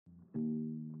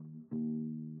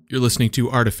You're listening to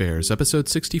Art Affairs, episode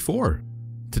 64.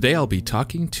 Today I'll be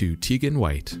talking to Teagan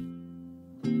White.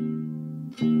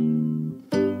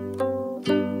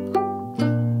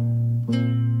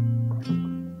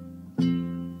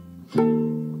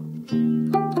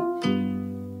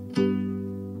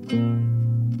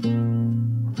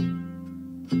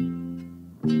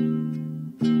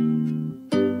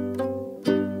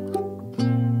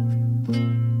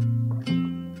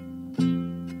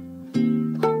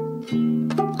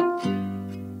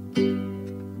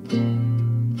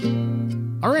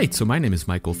 Alright, so my name is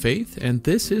Michael Faith, and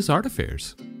this is Art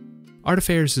Affairs. Art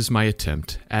Affairs is my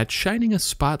attempt at shining a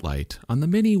spotlight on the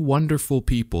many wonderful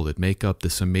people that make up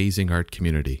this amazing art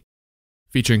community,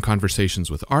 featuring conversations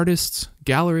with artists,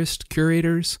 gallerists,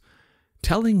 curators,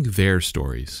 telling their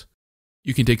stories.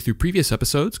 You can dig through previous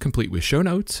episodes, complete with show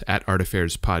notes, at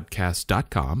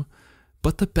artaffairs.podcast.com,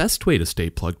 but the best way to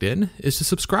stay plugged in is to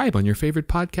subscribe on your favorite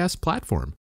podcast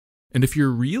platform. And if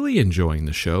you're really enjoying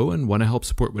the show and want to help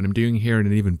support what I'm doing here in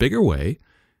an even bigger way,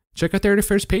 check out the Art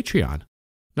Affairs Patreon.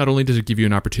 Not only does it give you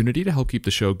an opportunity to help keep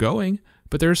the show going,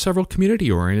 but there are several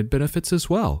community-oriented benefits as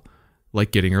well,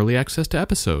 like getting early access to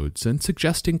episodes and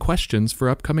suggesting questions for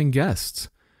upcoming guests.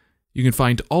 You can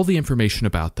find all the information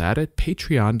about that at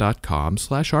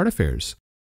patreon.com/artaffairs.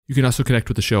 You can also connect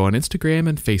with the show on Instagram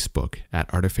and Facebook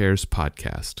at Art Affairs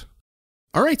Podcast.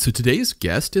 All right, so today's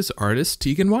guest is artist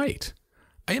Teagan White.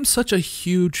 I am such a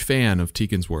huge fan of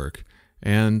Teagan's work,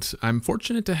 and I'm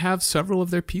fortunate to have several of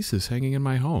their pieces hanging in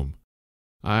my home.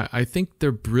 I think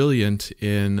they're brilliant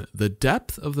in the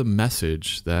depth of the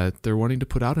message that they're wanting to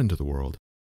put out into the world.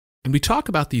 And we talk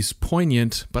about these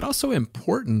poignant but also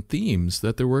important themes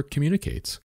that their work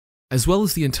communicates, as well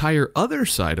as the entire other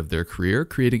side of their career,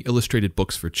 creating illustrated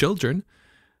books for children,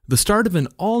 the start of an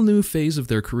all-new phase of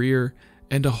their career,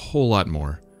 and a whole lot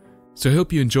more. So I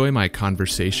hope you enjoy my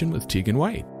conversation with Teagan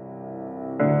White.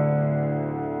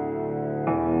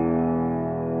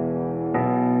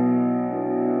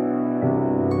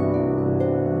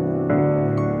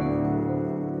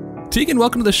 Teagan,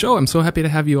 welcome to the show. I'm so happy to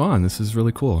have you on. This is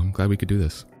really cool. I'm glad we could do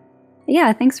this.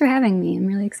 Yeah, thanks for having me. I'm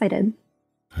really excited.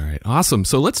 All right, awesome.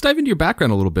 So let's dive into your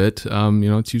background a little bit.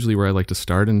 It's usually where I like to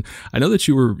start. And I know that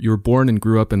you were born and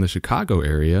grew up in the Chicago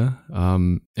area,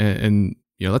 and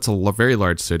that's a very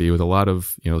large city with a lot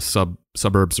of,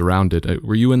 suburbs around it.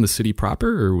 Were you in the city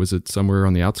proper, or was it somewhere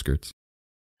on the outskirts?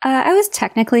 I was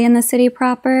technically in the city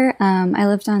proper. I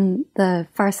lived on the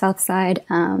far south side,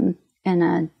 in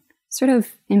a sort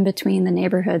of in between the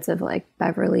neighborhoods of like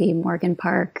Beverly, Morgan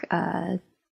Park,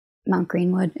 Mount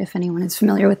Greenwood, if anyone is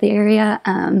familiar with the area.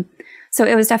 So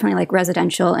it was definitely like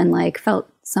residential and like felt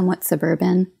somewhat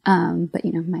suburban. But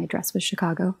my address was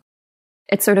Chicago.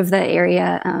 It's sort of the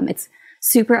area. It's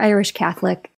super Irish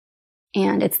Catholic,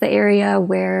 and it's the area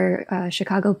where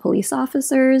Chicago police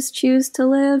officers choose to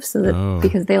live, so that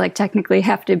because they like technically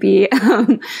have to be,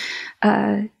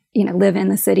 live in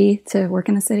the city to work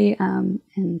in the city, and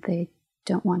they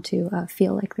don't want to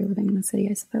feel like they're living in the city,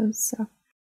 I suppose. So,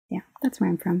 yeah, that's where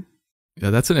I'm from.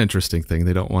 Yeah, that's an interesting thing.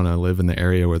 They don't want to live in the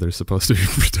area where they're supposed to be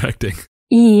protecting.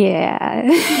 Yeah,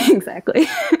 exactly.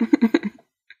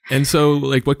 And so,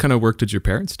 like, what kind of work did your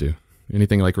parents do?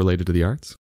 Anything like related to the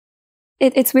arts?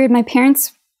 It's weird. My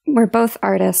parents were both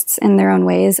artists in their own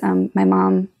ways. My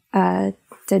mom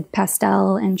did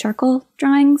pastel and charcoal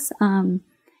drawings, and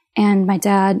my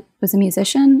dad was a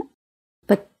musician,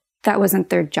 but that wasn't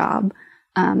their job,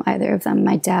 either of them.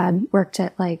 My dad worked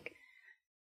at in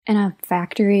a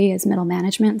factory as middle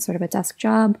management, sort of a desk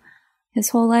job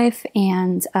his whole life.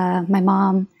 And my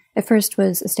mom at first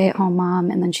was a stay-at-home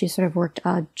mom, and then she sort of worked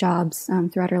odd jobs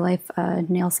throughout her life,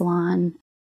 nail salon,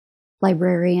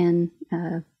 librarian,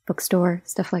 bookstore,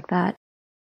 stuff like that.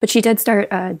 But she did start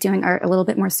doing art a little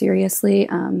bit more seriously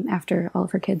after all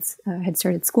of her kids had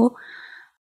started school.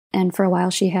 And for a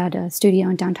while, she had a studio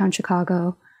in downtown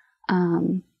Chicago,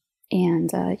 and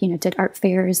did art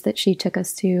fairs that she took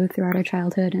us to throughout our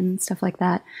childhood and stuff like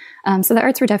that. So the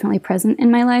arts were definitely present in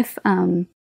my life.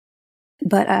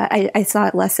 But I saw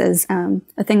it less as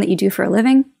a thing that you do for a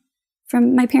living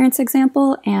from my parents'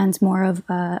 example, and more of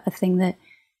a thing that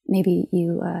maybe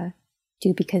you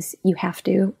do because you have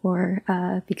to, or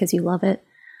because you love it.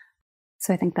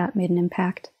 So I think that made an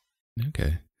impact.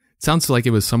 Okay. Sounds like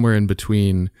it was somewhere in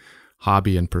between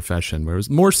hobby and profession, where it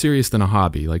was more serious than a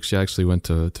hobby. Like she actually went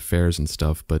to fairs and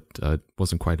stuff, but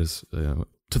wasn't quite as to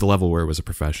the level where it was a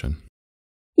profession.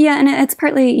 Yeah, and it's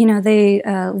partly, they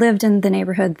lived in the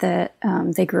neighborhood that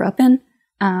they grew up in,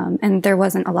 and there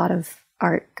wasn't a lot of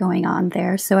art going on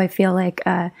there. So I feel like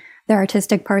their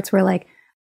artistic parts were like,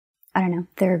 I don't know,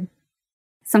 they're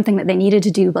something that they needed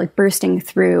to do, like bursting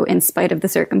through in spite of the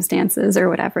circumstances or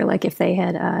whatever. Like if they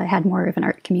had had more of an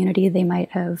art community, they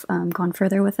might have gone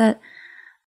further with it.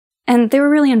 And they were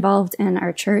really involved in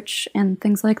our church and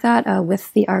things like that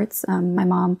with the arts. My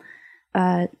mom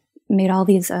made all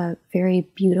these very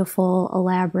beautiful,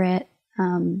 elaborate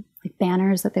like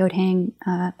banners that they would hang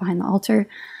behind the altar.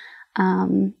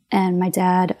 And my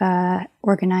dad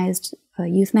organized a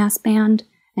youth mass band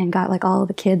and got like all of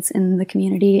the kids in the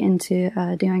community into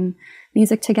doing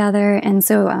music together. And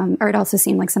so art also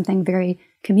seemed like something very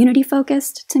community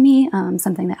focused to me,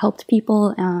 something that helped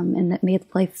people and that made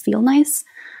life feel nice.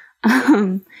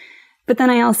 But then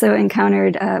I also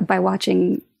encountered by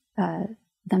watching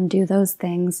them do those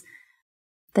things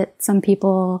that some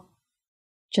people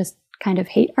just kind of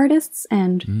hate artists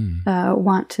and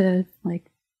want to like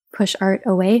push art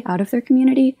away out of their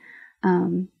community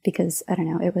because I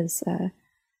don't know, it was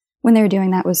when they were doing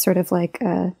that was sort of like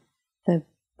the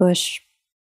Bush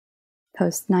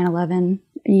post 9/11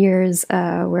 years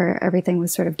where everything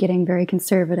was sort of getting very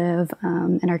conservative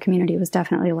and our community was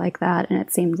definitely like that, and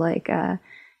it seemed like I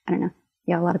don't know,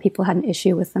 a lot of people had an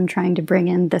issue with them trying to bring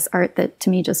in this art that to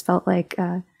me just felt like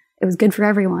it was good for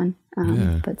everyone,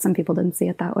 but some people didn't see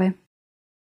it that way.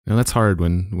 And that's hard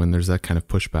when there's that kind of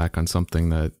pushback on something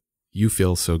that you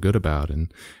feel so good about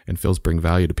and feels bring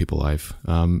value to people's life.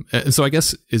 And so I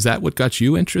guess, is that what got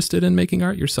you interested in making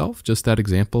art yourself? Just that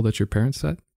example that your parents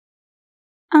set?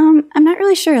 I'm not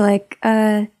really sure. Like,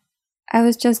 I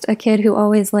was just a kid who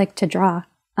always liked to draw.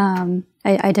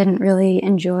 I didn't really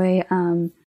enjoy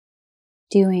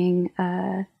doing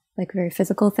like very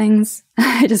physical things.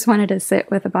 I just wanted to sit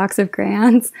with a box of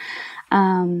crayons.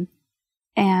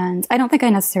 And I don't think I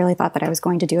necessarily thought that I was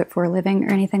going to do it for a living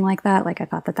or anything like that. Like I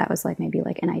thought that was like maybe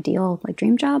like an ideal like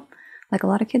dream job, like a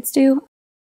lot of kids do.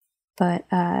 But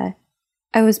I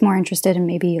was more interested in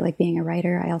maybe like being a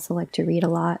writer. I also liked to read a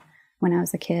lot when I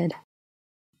was a kid.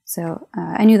 So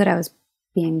I knew that I was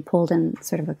being pulled in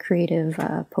sort of a creative,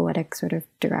 poetic sort of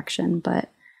direction. But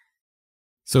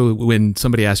so when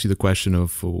somebody asked you the question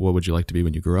of what would you like to be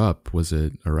when you grew up, was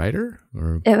it a writer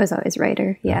or? It was always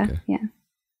writer. Yeah. Okay. Yeah.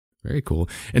 Very cool.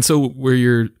 And so were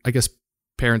your, I guess,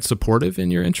 parents supportive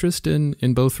in your interest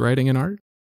in both writing and art,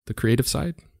 the creative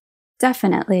side?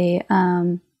 Definitely.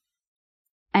 I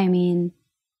mean,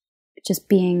 just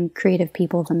being creative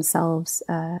people themselves,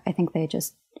 I think they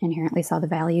just inherently saw the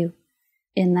value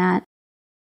in that.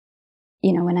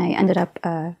 You know, when I ended up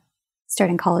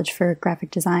starting college for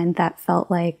graphic design, that felt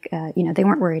like, they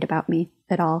weren't worried about me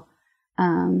at all.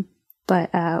 But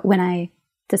when I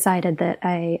decided that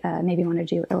I maybe want to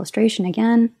do illustration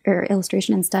instead,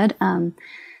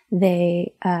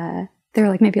 they were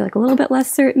like maybe like a little bit less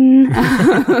certain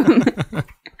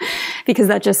because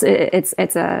that just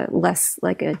it's a less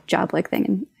like a job like thing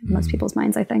in most people's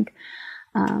minds, I think.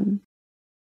 I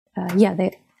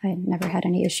never had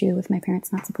any issue with my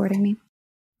parents not supporting me.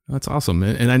 That's awesome.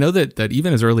 And I know that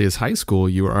even as early as high school,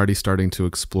 you were already starting to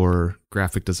explore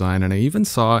graphic design. And I even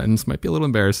saw, and this might be a little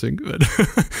embarrassing, but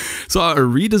saw a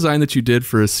redesign that you did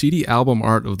for a CD album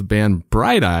art of the band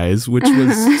Bright Eyes, which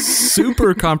was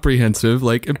super comprehensive,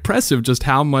 like impressive just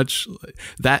how much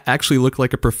that actually looked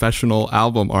like a professional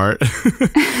album art.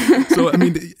 So, I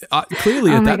mean,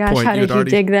 clearly at that point, how did you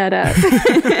dig that up?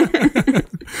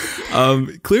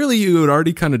 Clearly you had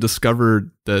already kind of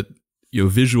discovered that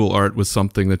visual art was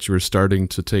something that you were starting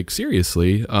to take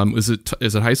seriously. Is it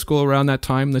high school around that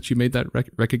time that you made that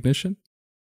recognition?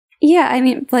 Yeah, I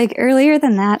mean, like earlier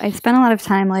than that, I spent a lot of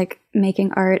time like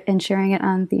making art and sharing it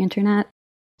on the internet.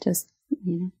 Just,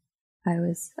 I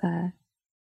was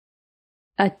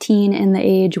a teen in the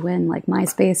age when like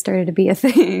MySpace started to be a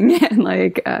thing and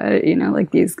like,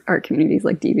 like these art communities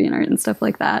like DeviantArt and stuff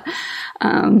like that.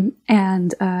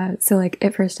 So like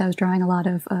at first I was drawing a lot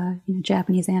of,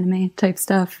 Japanese anime type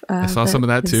stuff. I saw some of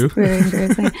that too. Very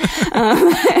embarrassing.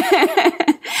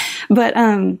 But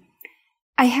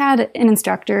I had an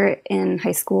instructor in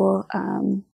high school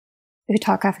who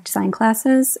taught graphic design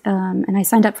classes. And I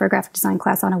signed up for a graphic design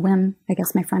class on a whim. I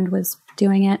guess my friend was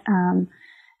doing it.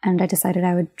 And I decided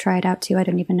I would try it out too. I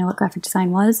didn't even know what graphic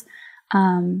design was.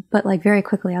 But like very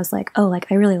quickly I was like, oh,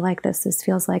 like I really like this. This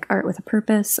feels like art with a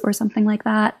purpose or something like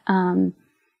that.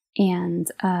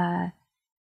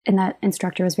 And that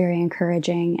instructor was very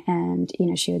encouraging. And,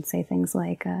 she would say things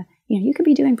like, you could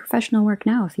be doing professional work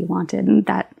now if you wanted. And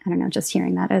that, I don't know, just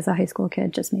hearing that as a high school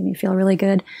kid just made me feel really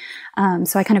good.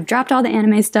 So I kind of dropped all the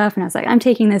anime stuff and I was like, I'm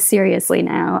taking this seriously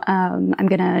now. I'm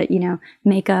going to,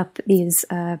 make up these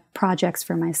projects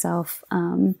for myself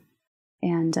and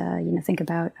think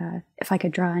about if I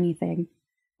could draw anything,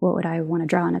 what would I want to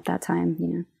draw on at that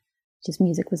time? just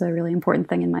music was a really important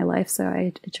thing in my life. So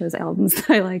I chose albums that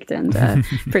I liked and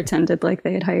pretended like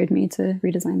they had hired me to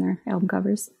redesign their album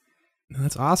covers.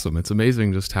 That's awesome. It's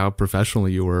amazing just how professional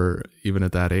you were even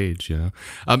at that age, you know.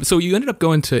 So you ended up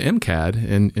going to MCAD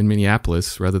in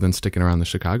Minneapolis rather than sticking around the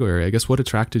Chicago area. I guess what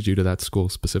attracted you to that school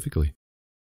specifically?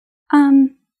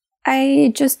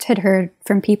 I just had heard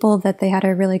from people that they had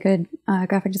a really good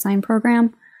graphic design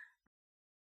program.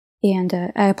 And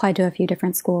I applied to a few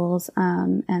different schools,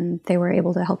 and they were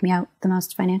able to help me out the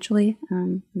most financially.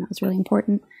 And that was really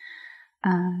important.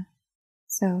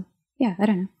 So, yeah, I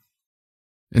don't know.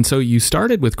 And so you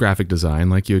started with graphic design,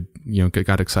 like you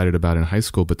got excited about in high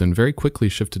school, but then very quickly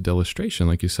shifted to illustration,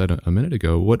 like you said a minute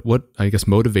ago. What I guess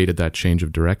motivated that change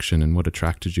of direction, and what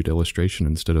attracted you to illustration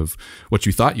instead of what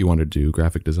you thought you wanted to do,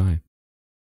 graphic design?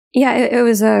 Yeah, it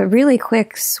was a really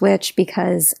quick switch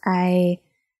because I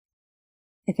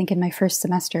think in my first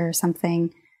semester or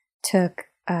something, took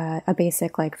a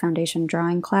basic like foundation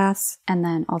drawing class, and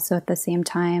then also at the same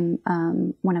time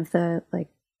one of the like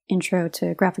intro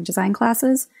to graphic design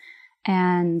classes.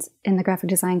 And in the graphic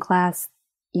design class,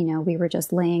 you know, we were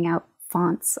just laying out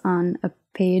fonts on a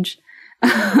page.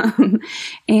 And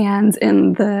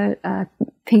in the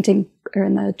painting or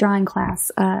in the drawing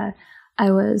class, I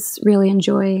was really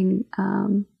enjoying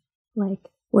like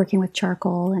working with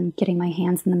charcoal and getting my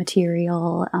hands in the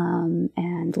material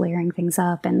and layering things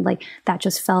up. And like that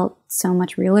just felt so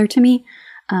much realer to me.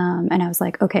 And I was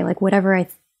like, okay, like whatever I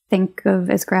think of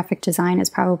as graphic design is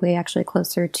probably actually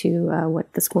closer to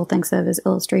what the school thinks of as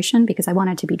illustration, because I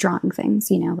wanted to be drawing things,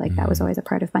 you know, like that was always a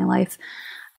part of my life.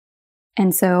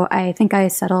 And so I think I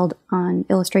settled on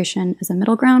illustration as a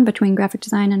middle ground between graphic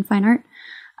design and fine art.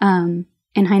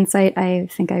 In hindsight, I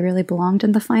think I really belonged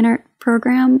in the fine art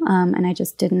program, and I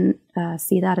just didn't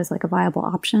see that as like a viable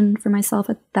option for myself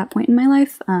at that point in my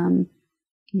life,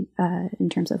 in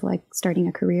terms of like starting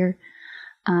a career.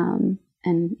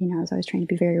 And, you know, I was always trying to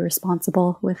be very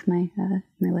responsible with my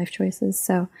my life choices.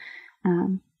 So,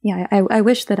 yeah, I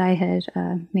wish that I had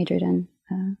majored in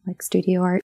like studio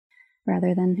art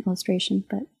rather than illustration,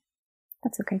 but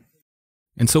that's okay.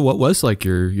 And so what was like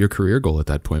your career goal at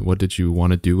that point? What did you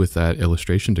want to do with that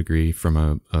illustration degree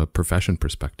from a profession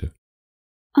perspective?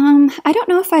 I don't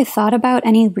know if I thought about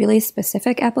any really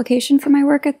specific application for my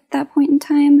work at that point in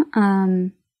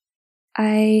time.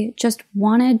 I just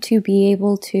wanted to be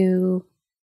able to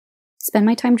spend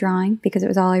my time drawing because it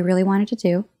was all I really wanted to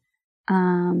do.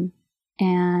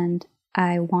 And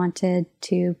I wanted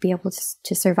to be able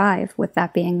to survive with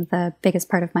that being the biggest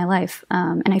part of my life.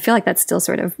 And I feel like that's still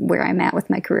sort of where I'm at with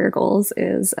my career goals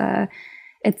is,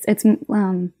 it's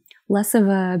less of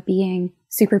a being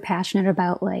super passionate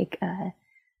about like,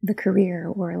 the career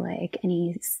or like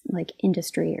any like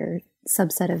industry or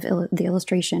subset of the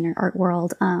illustration or art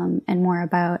world, and more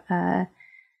about,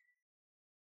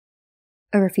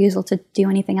 a refusal to do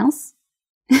anything else.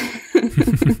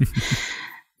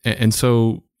 And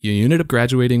so you ended up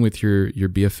graduating with your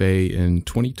BFA in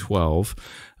 2012.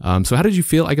 So how did you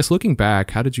feel, I guess looking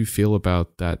back, how did you feel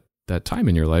about that time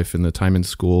in your life and the time in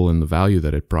school and the value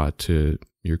that it brought to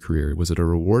your career? Was it a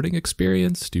rewarding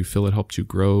experience? Do you feel it helped you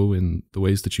grow in the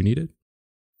ways that you needed?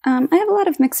 I have a lot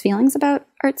of mixed feelings about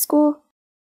art school.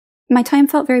 My time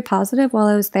felt very positive while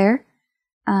I was there.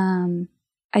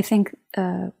 I think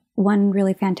one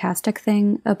really fantastic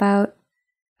thing about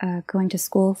going to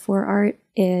school for art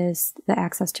is the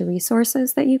access to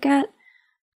resources that you get.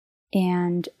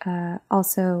 And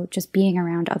also just being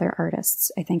around other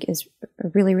artists, I think, is a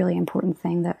really, really important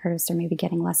thing that artists are maybe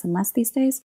getting less and less these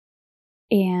days.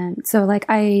 And so like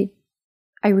I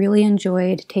really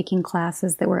enjoyed taking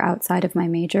classes that were outside of my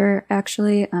major,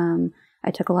 actually.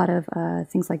 I took a lot of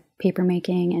things like paper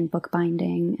making and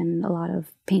bookbinding and a lot of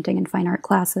painting and fine art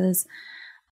classes.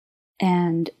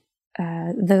 And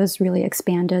those really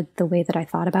expanded the way that I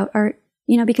thought about art.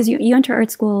 You know, because you enter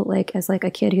art school like as like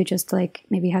a kid who just like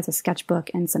maybe has a sketchbook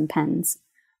and some pens.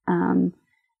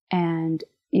 And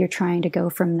you're trying to go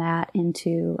from that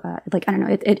into like, I don't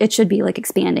know, it should be like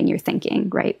expanding your thinking,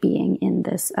 right? Being in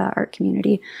this art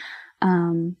community.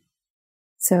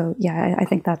 So yeah, I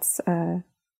think that's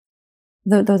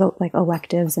those like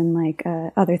electives and like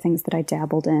other things that I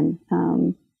dabbled in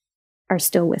are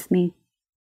still with me,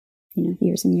 you know,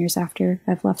 years and years after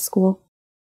I've left school.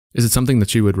 Is it something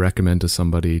that you would recommend to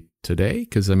somebody today?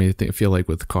 Because I mean, I feel like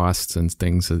with costs and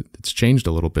things, it's changed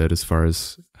a little bit as far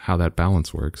as how that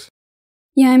balance works.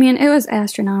 Yeah, I mean, it was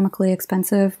astronomically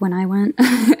expensive when I went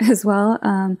as well.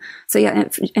 So yeah,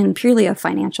 in purely a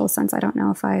financial sense, I don't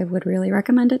know if I would really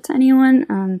recommend it to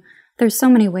anyone. There's so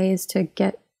many ways to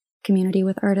get community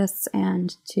with artists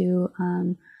and to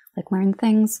like learn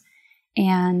things.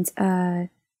 And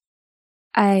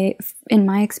in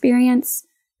my experience,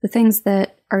 the things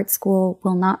that art school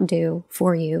will not do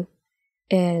for you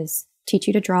is teach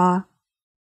you to draw.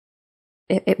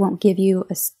 It won't give you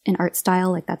an art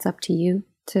style, like that's up to you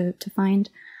to find.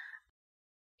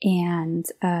 And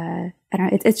I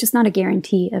don't know, it's just not a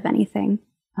guarantee of anything.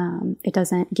 It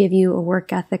doesn't give you a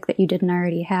work ethic that you didn't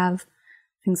already have,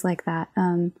 things like that.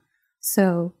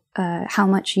 So how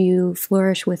much you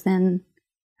flourish within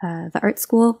the art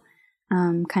school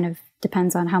kind of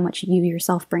depends on how much you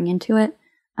yourself bring into it.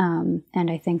 And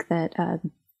I think that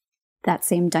that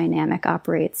same dynamic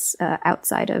operates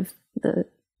outside of the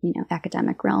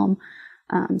academic realm.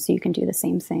 So you can do the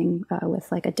same thing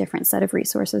with like a different set of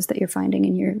resources that you're finding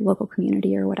in your local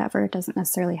community or whatever. It doesn't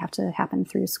necessarily have to happen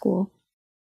through school.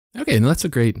 Okay, and that's a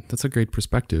great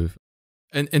perspective.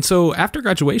 And so after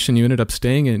graduation, you ended up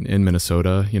staying in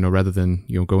Minnesota, rather than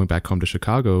going back home to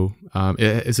Chicago.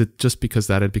 Is it just because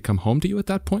that had become home to you at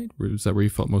that point? Was that where you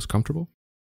felt most comfortable?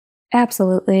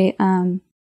 Absolutely.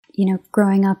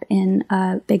 Growing up in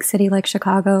a big city like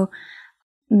Chicago,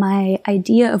 my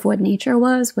idea of what nature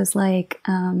was like,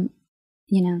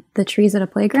 the trees at a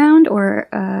playground or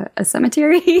a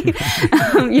cemetery.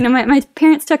 My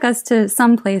parents took us to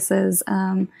some places,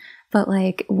 but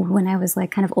like when I was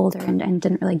like kind of older and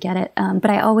didn't really get it. But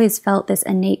I always felt this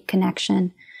innate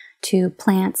connection to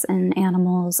plants and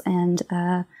animals, and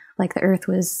like the earth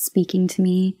was speaking to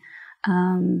me,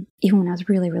 even when I was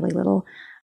really, really little.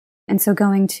 And so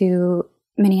going to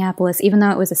Minneapolis, even though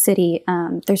it was a city,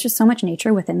 there's just so much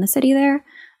nature within the city there.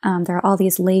 There are all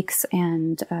these lakes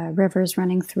and rivers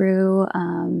running through,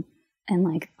 and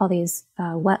like all these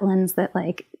wetlands that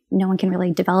like no one can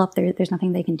really develop. There's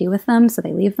nothing they can do with them, so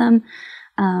they leave them.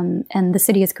 And the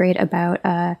city is great about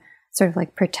sort of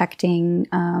like protecting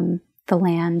the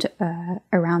land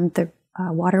around the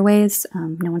waterways.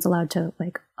 No one's allowed to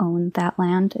like own that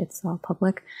land. It's all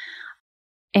public.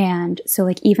 And so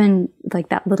like even like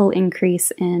that little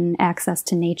increase in access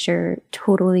to nature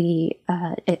totally,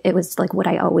 it was like what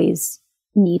I always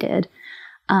needed.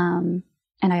 And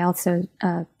I also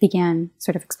began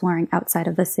sort of exploring outside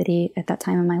of the city at that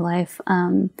time in my life,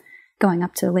 going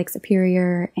up to Lake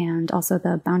Superior and also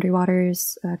the Boundary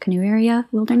Waters canoe area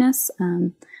wilderness,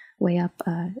 way up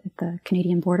at the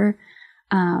Canadian border.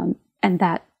 And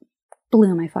that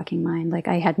blew my fucking mind. Like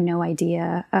I had no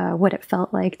idea what it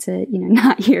felt like to,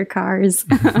 not hear cars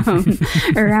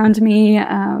around me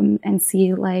and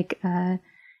see like, I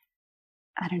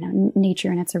don't know,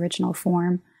 nature in its original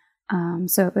form.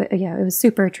 So yeah, it was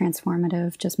super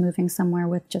transformative just moving somewhere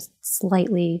with just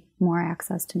slightly more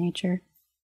access to nature.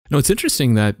 No, it's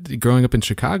interesting that growing up in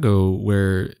Chicago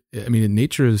where,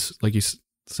 nature is, like you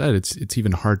said, it's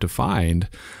even hard to find,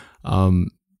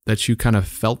 that you kind of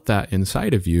felt that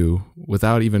inside of you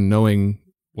without even knowing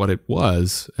what it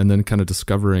was, and then kind of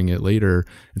discovering it later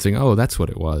and saying, oh, that's what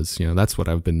it was. That's what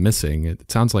I've been missing. It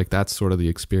sounds like that's sort of the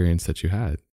experience that you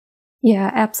had.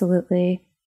 Yeah, absolutely.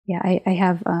 Yeah, I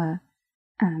have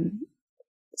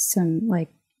some like,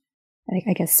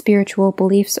 I guess, spiritual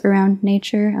beliefs around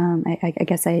nature. I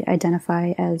guess I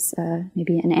identify as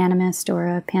maybe an animist or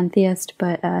a pantheist,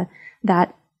 but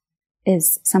that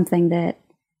is something that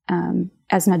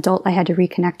as an adult I had to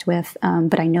reconnect with,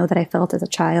 but I know that I felt as a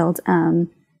child.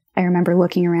 I remember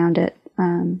looking around at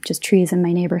just trees in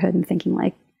my neighborhood and thinking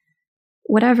like,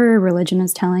 whatever religion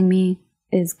is telling me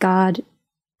is God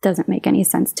doesn't make any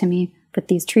sense to me, but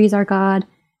these trees are God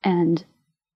and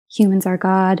humans are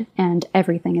God and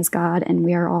everything is God, and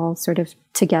we are all sort of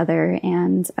together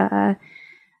and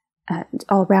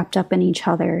all wrapped up in each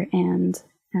other. And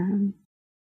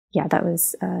yeah, that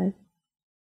was,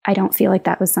 I don't feel like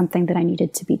that was something that I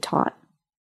needed to be taught.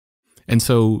 And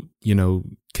so,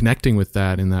 connecting with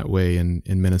that in that way in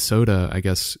Minnesota, I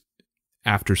guess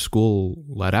after school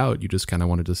let out, you just kind of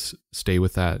wanted to stay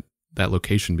with that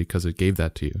location because it gave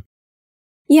that to you.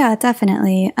 Yeah,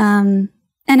 definitely. And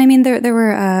there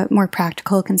were more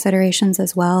practical considerations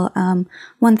as well.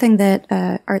 One thing that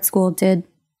art school did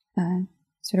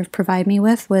sort of provide me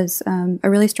with was a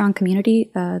really strong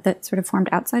community that sort of formed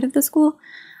outside of the school.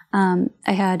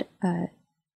 I had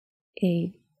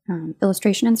a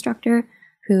illustration instructor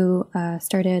who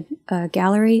started a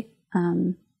gallery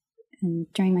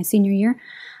during my senior year.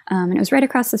 And it was right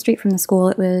across the street from the school.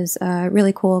 It was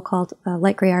really cool, called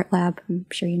Light Gray Art Lab. I'm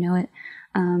sure you know it.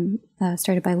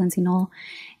 Started by Lindsay Knoll.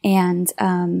 And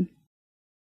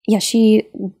yeah, she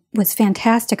was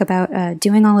fantastic about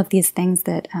doing all of these things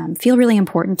that feel really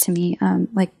important to me,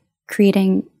 like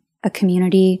creating a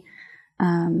community,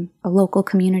 a local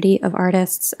community of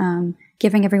artists,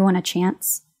 giving everyone a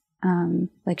chance.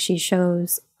 Like she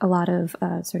shows a lot of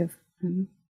sort of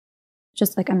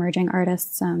just like emerging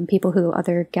artists, people who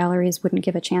other galleries wouldn't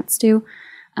give a chance to.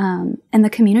 And the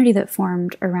community that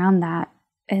formed around that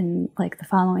in like the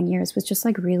following years was just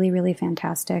like really, really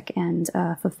fantastic and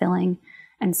fulfilling.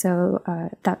 And so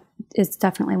that is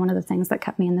definitely one of the things that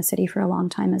kept me in the city for a long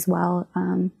time as well.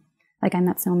 Like I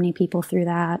met so many people through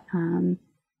that.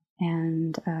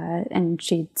 And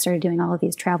she started doing all of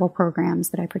these travel programs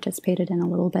that I participated in a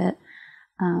little bit,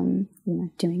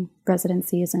 doing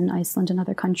residencies in Iceland and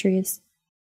other countries.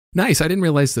 Nice. I didn't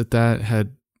realize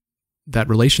that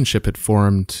relationship had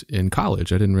formed in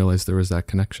college. I didn't realize there was that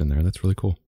connection there. That's really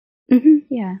cool. Mm-hmm,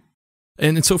 yeah.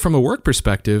 And so from a work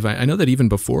perspective, I know that even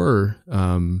before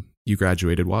you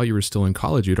graduated, while you were still in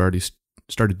college, you'd already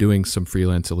started doing some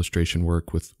freelance illustration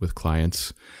work with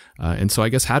clients. And so I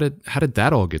guess how did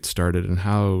that all get started, and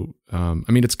how,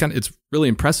 it's really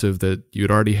impressive that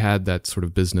you'd already had that sort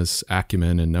of business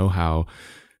acumen and know-how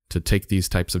to take these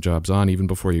types of jobs on even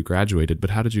before you graduated.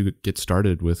 But how did you get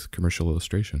started with commercial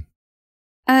illustration?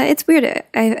 It's weird.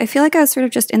 I feel like I was sort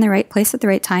of just in the right place at the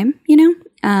right time,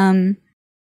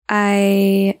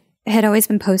 I had always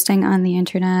been posting on the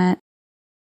internet,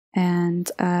 and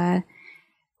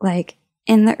like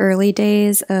in the early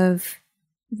days of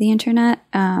the internet,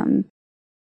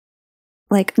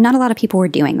 like not a lot of people were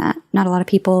doing that. Not a lot of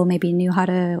people maybe knew how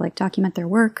to like document their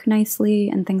work nicely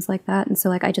and things like that. And so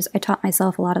like I taught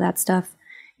myself a lot of that stuff,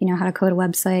 how to code a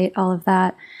website, all of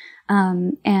that.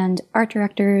 And art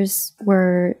directors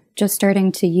were just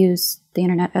starting to use the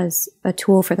internet as a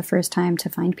tool for the first time to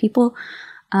find people.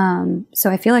 So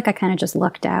I feel like I kind of just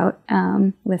lucked out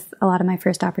with a lot of my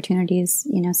first opportunities.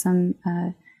 Some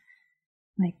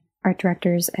like art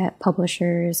directors at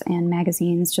publishers and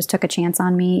magazines just took a chance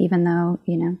on me, even though,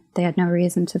 they had no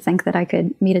reason to think that I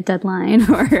could meet a deadline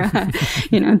or,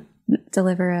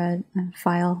 deliver a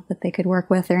file that they could work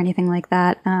with or anything like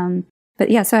that. But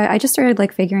yeah, so I just started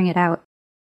like figuring it out.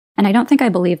 And I don't think I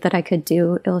believed that I could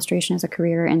do illustration as a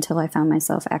career until I found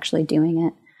myself actually doing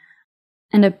it.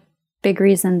 And a big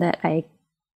reason that I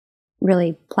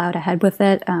really plowed ahead with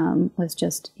it was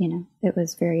just, it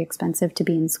was very expensive to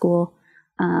be in school.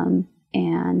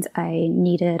 And I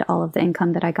needed all of the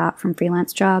income that I got from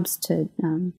freelance jobs to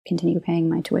continue paying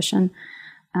my tuition.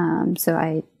 So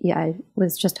I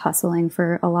was just hustling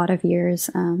for a lot of years,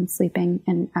 sleeping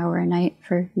an hour a night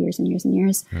for years and years and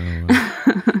years. Oh, wow.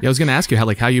 Yeah, I was going to ask you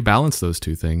how you balance those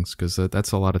two things, because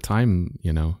that's a lot of time,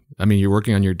 you're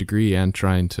working on your degree and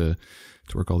trying to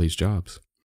work all these jobs.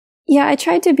 Yeah, I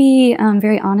tried to be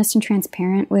very honest and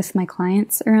transparent with my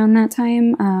clients around that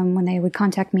time. When they would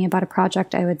contact me about a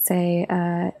project, I would say,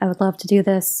 I would love to do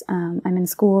this. I'm in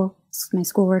school. My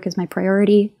schoolwork is my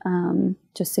priority,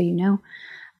 just so you know.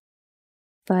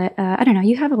 But I don't know,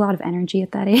 you have a lot of energy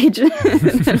at that age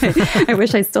that I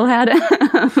wish I still had.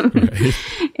 Right.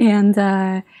 And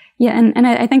and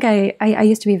I think I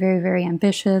used to be very, very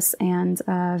ambitious and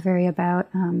very about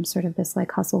sort of this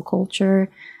like hustle culture,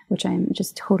 which I'm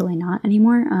just totally not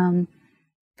anymore.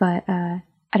 But I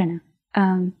don't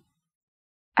know.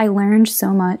 I learned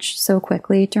so much so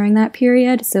quickly during that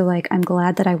period. So like, I'm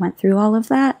glad that I went through all of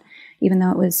that, even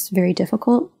though it was very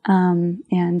difficult.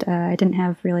 And I didn't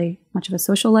have really much of a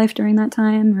social life during that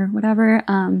time or whatever.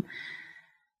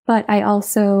 But I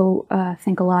also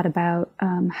think a lot about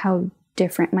how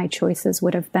different my choices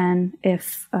would have been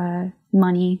if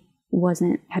money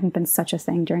hadn't been such a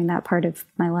thing during that part of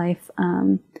my life.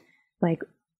 Like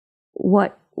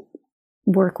what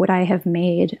work would I have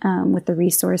made with the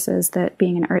resources that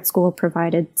being in art school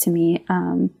provided to me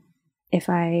if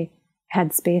I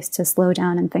had space to slow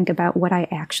down and think about what I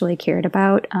actually cared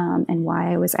about and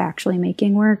why I was actually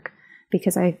making work.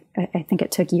 Because I think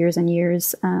it took years and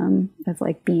years of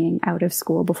like being out of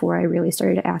school before I really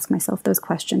started to ask myself those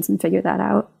questions and figure that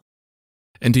out.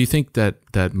 And do you think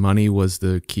that money was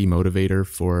the key motivator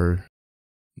for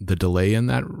the delay in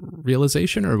that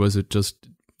realization, or was it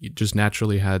you just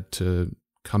naturally had to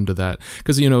come to that?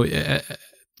 Because,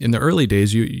 in the early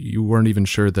days, you weren't even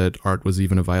sure that art was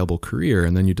even a viable career.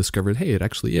 And then you discovered, hey, it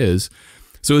actually is.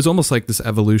 So it was almost like this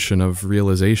evolution of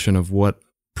realization of what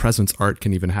presence art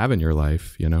can even have in your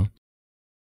life,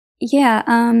 Yeah.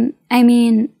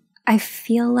 I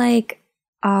feel like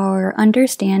our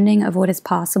understanding of what is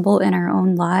possible in our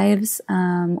own lives,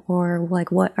 or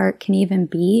like what art can even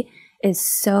be, is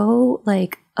so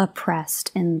like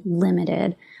oppressed and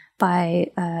limited by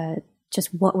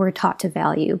just what we're taught to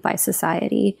value by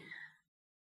society.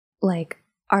 Like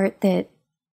art that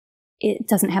it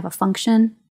doesn't have a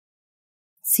function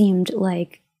seemed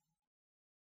like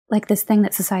this thing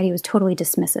that society was totally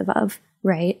dismissive of,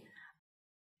 right?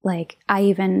 Like I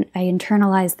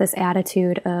internalized this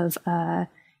attitude of,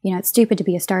 it's stupid to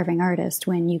be a starving artist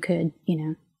when you could,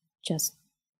 just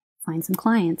find some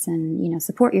clients and,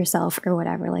 support yourself or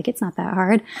whatever. Like, it's not that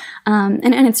hard. And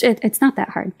it's not that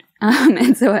hard.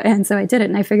 And so I did it,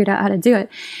 and I figured out how to do it.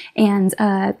 And,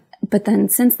 but then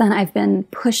since then I've been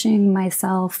pushing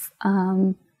myself,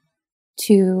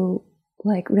 to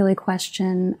like really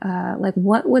question, like,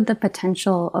 what would the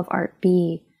potential of art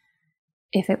be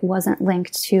if it wasn't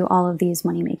linked to all of these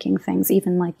money-making things,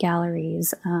 even like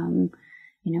galleries,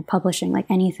 publishing, like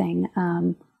anything.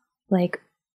 Like,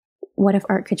 what if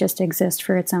art could just exist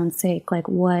for its own sake? Like,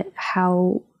 what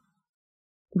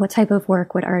type of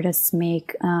work would artists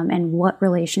make, and what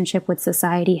relationship would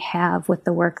society have with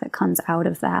the work that comes out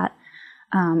of that?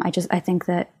 I think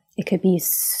that it could be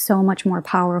so much more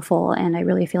powerful, and I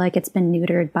really feel like it's been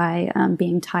neutered by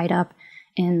being tied up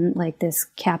in like this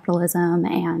capitalism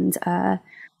and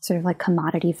sort of like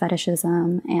commodity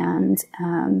fetishism. And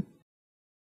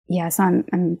so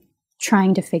I'm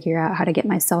trying to figure out how to get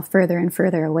myself further and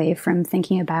further away from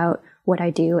thinking about what I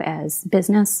do as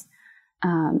business,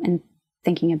 and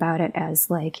thinking about it as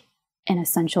like an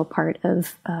essential part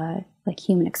of like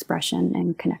human expression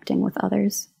and connecting with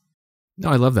others. No,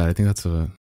 I love that. I think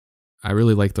I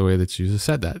really like the way that you just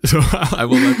said that. So I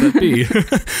will let that be.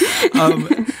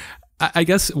 I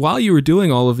guess while you were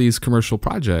doing all of these commercial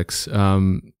projects,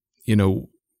 were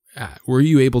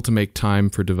you able to make time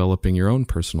for developing your own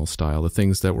personal style, the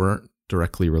things that weren't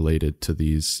directly related to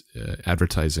these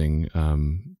advertising,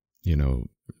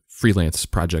 freelance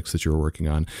projects that you were working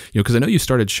on? Because I know you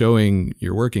started showing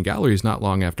your work in galleries not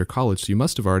long after college, so you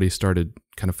must have already started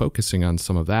kind of focusing on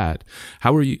some of that.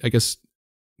 How were you, I guess,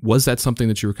 was that something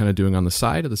that you were kind of doing on the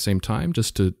side at the same time,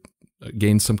 just to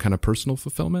gain some kind of personal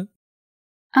fulfillment?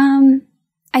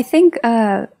 I think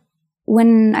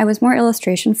when I was more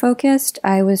illustration focused,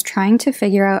 I was trying to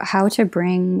figure out how to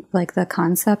bring like the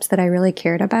concepts that I really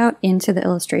cared about into the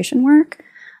illustration work,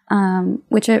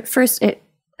 which at first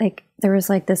there was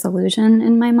like this illusion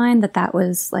in my mind that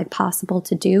was like possible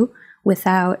to do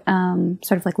without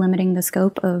sort of like limiting the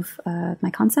scope of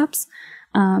my concepts.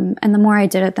 And the more I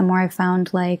did it, the more I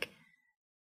found like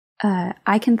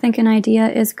I can think an idea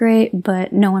is great,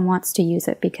 but no one wants to use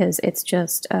it because it's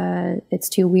just it's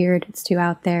too weird, it's too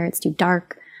out there, it's too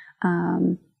dark.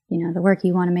 The work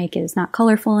you want to make is not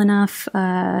colorful enough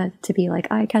to be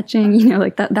like eye-catching.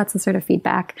 Like that's the sort of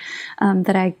feedback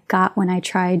that I got when I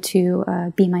tried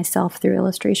to be myself through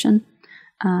illustration.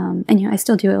 And I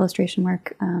still do illustration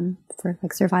work for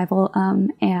like survival,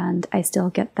 and I still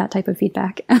get that type of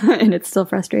feedback, and it's still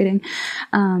frustrating.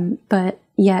 But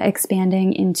yeah,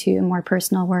 expanding into more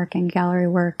personal work and gallery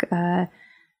work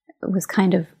was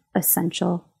kind of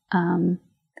essential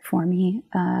for me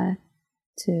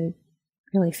to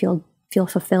really feel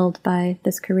fulfilled by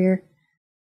this career.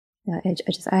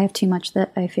 I have too much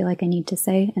that I feel like I need to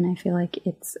say, and I feel like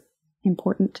it's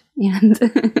important, and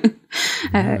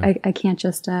I can't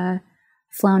just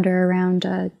flounder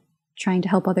around trying to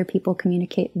help other people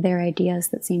communicate their ideas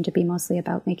that seem to be mostly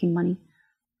about making money.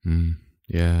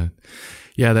 Yeah,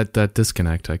 that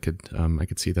disconnect, I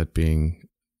could see that being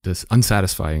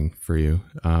unsatisfying for you.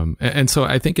 And so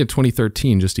I think in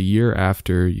 2013, just a year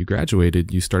after you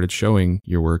graduated, you started showing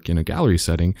your work in a gallery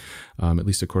setting, at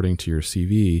least according to your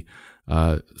CV.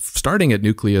 Starting at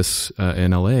Nucleus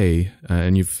in LA,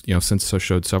 and you've since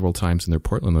showed several times in their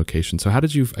Portland location. So how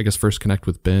did you, I guess, first connect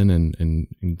with Ben and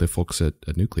the folks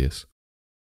at Nucleus?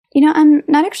 I'm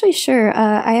not actually sure.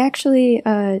 I actually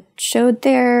showed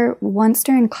there once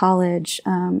during college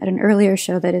at an earlier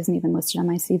show that isn't even listed on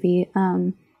my CV.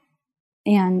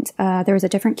 And there was a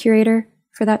different curator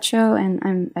for that show,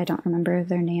 and I don't remember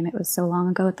their name. It was so long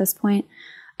ago at this point.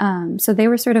 So they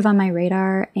were sort of on my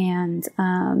radar, and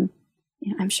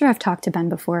I'm sure I've talked to Ben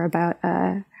before about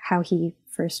how he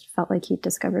first felt like he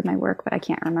discovered my work, but I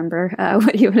can't remember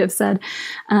what he would have said.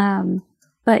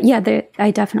 But yeah, I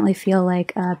definitely feel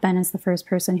like Ben is the first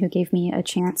person who gave me a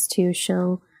chance to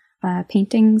show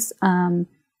paintings.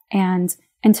 And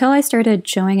until I started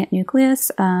showing at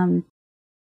Nucleus,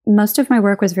 most of my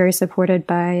work was very supported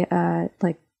by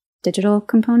like digital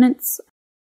components.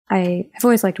 I have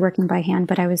always liked working by hand,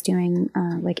 but I was doing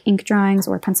like ink drawings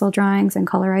or pencil drawings and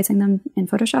colorizing them in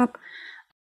Photoshop.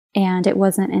 And it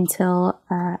wasn't until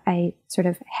I sort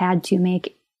of had to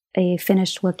make a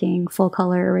finished looking full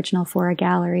color original for a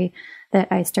gallery that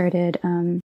I started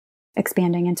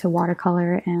expanding into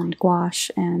watercolor and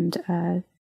gouache. And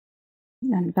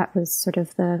that was sort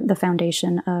of the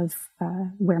foundation of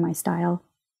where my style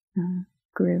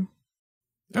grew.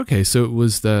 Okay, so it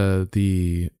was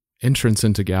the entrance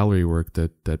into gallery work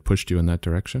that pushed you in that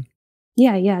direction?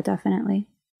 Yeah, definitely.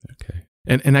 Okay.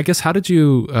 And I guess how did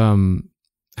you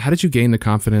how did you gain the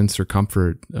confidence or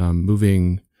comfort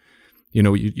moving? You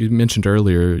know, you mentioned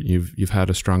earlier you've had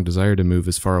a strong desire to move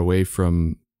as far away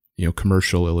from, you know,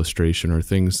 commercial illustration or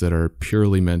things that are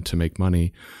purely meant to make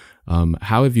money.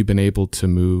 How have you been able to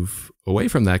move away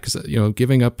from that? Because, you know,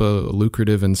 giving up a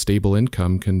lucrative and stable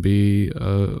income can be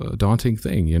a daunting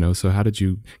thing, you know. So how did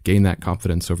you gain that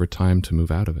confidence over time to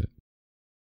move out of it?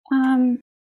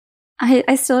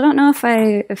 I still don't know if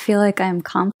I feel like I'm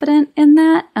confident in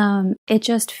that. It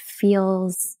just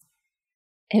feels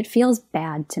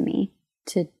bad to me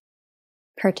to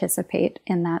participate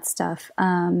in that stuff.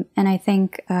 And I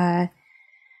think, a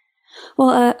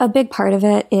big part of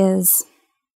it is,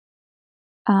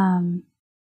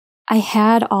 I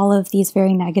had all of these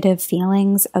very negative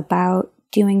feelings about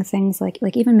doing things like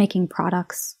even making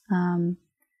products, you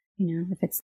know, if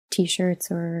it's t-shirts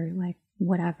or like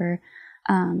whatever.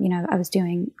 You know, I was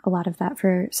doing a lot of that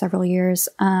for several years,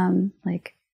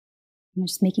 like, you know,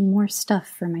 just making more stuff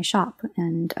for my shop.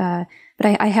 And,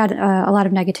 but I had a lot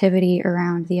of negativity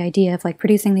around the idea of like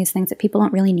producing these things that people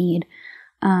don't really need.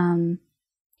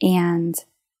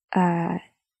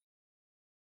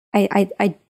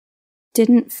 I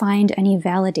didn't find any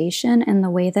validation in the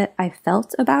way that I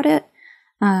felt about it,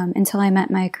 until I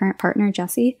met my current partner,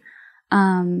 Jesse.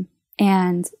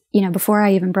 And, you know, before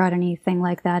I even brought anything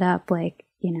like that up, like,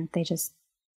 you know,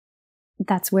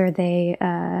 that's where they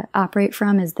operate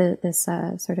from, is this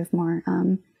sort of more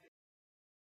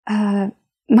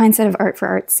mindset of art for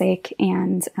art's sake.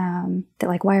 And that,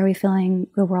 like, why are we filling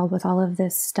the world with all of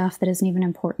this stuff that isn't even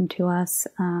important to us?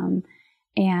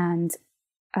 And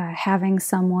having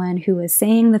someone who was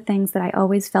saying the things that I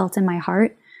always felt in my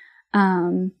heart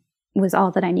was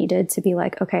all that I needed to be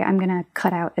like, okay, I'm going to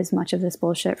cut out as much of this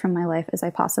bullshit from my life as I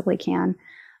possibly can.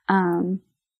 And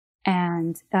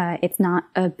it's not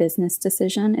a business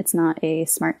decision. It's not a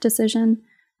smart decision.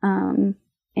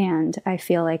 And I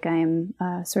feel like I'm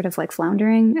sort of like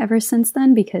floundering ever since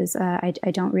then, because I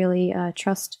don't really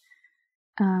trust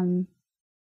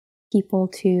people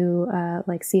to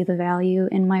like see the value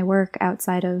in my work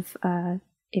outside of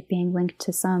it being linked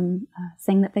to some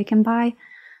thing that they can buy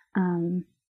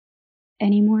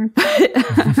anymore. But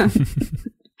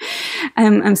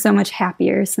I'm so much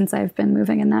happier since I've been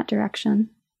moving in that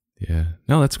direction. Yeah,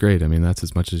 no, that's great. I mean, that's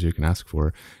as much as you can ask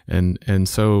for. And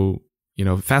so, you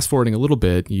know, fast forwarding a little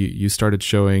bit, you started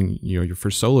showing, you know, your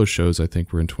first solo shows, I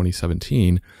think, were in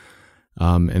 2017.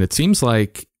 And it seems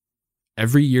like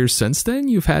every year since then,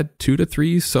 you've had 2 to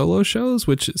 3 solo shows,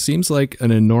 which seems like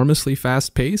an enormously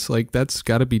fast pace. Like, that's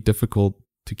got to be difficult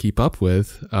to keep up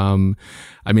with. I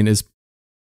mean, is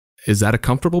that a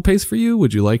comfortable pace for you?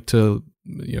 Would you like to,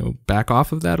 you know, back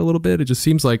off of that a little bit? It just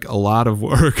seems like a lot of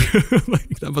work.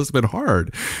 Like, that must have been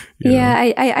hard. Yeah,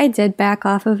 I did back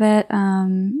off of it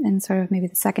in sort of maybe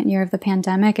the second year of the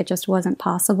pandemic. It just wasn't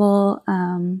possible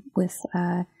with,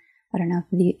 I don't know,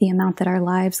 the amount that our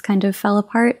lives kind of fell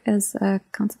apart as a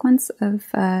consequence of,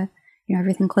 you know,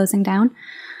 everything closing down,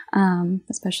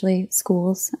 especially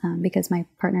schools, because my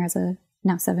partner has a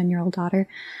now 7-year-old daughter.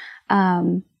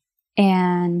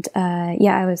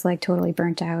 Yeah, I was like totally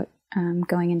burnt out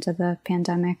going into the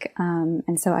pandemic.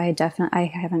 And so I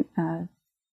haven't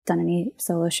done any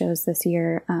solo shows this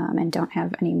year, and don't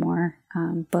have any more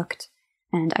booked.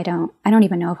 And I don't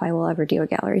even know if I will ever do a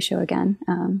gallery show again,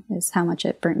 is how much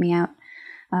it burnt me out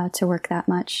to work that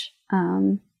much.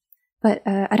 But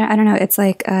I don't know. It's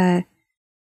like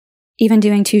even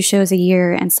doing 2 shows a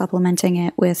year and supplementing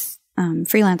it with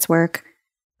freelance work,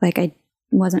 like I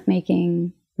wasn't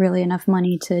making really enough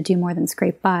money to do more than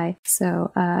scrape by.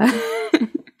 So I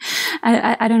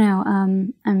don't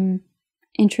know. I'm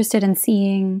interested in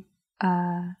seeing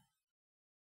how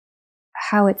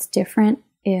it's different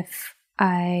if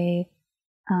I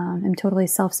am totally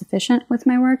self-sufficient with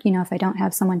my work. You know, if I don't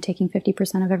have someone taking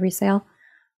 50% of every sale,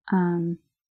 I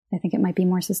think it might be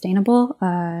more sustainable.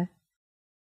 And,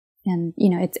 you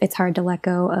know, it's hard to let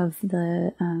go of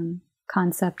the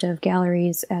concept of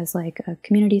galleries as like a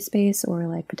community space or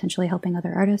like potentially helping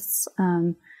other artists.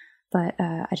 But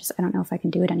I don't know if I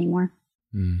can do it anymore.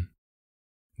 Mm.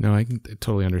 No, I can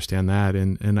totally understand that.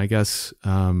 And I guess,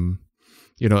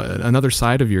 you know, another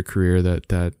side of your career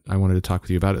that I wanted to talk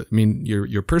with you about. I mean,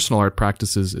 your personal art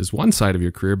practices is one side of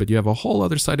your career, but you have a whole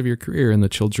other side of your career in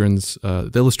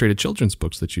the illustrated children's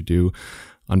books that you do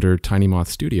under Tiny Moth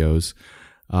Studios.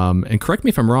 And correct me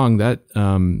if I'm wrong, that,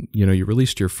 you know, you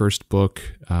released your first book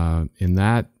in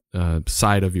that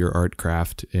side of your art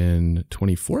craft in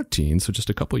 2014. So just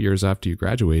a couple years after you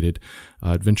graduated,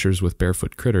 Adventures with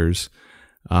Barefoot Critters.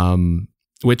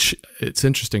 Which it's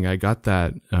interesting. I got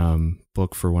that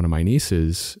book for one of my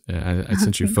nieces. I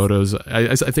sent you photos.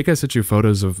 I think I sent you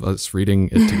photos of us reading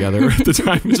it together at the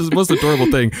time, which is the most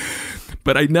adorable thing.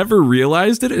 But I never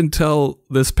realized it until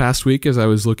this past week as I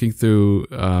was looking through,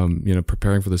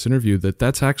 preparing for this interview,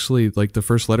 that's actually like the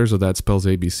first letters of that spells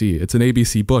ABC. It's an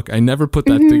ABC book. I never put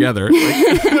that together.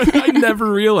 I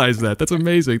never realized that. That's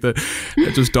amazing. That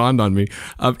just dawned on me.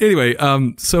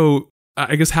 So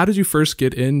I guess, how did you first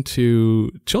get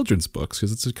into children's books?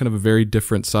 Because it's kind of a very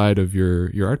different side of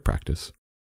your art practice.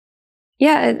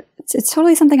 Yeah, it's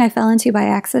totally something I fell into by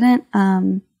accident.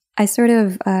 I sort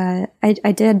of,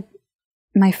 I did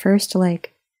my first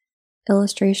like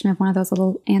illustration of one of those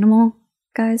little animal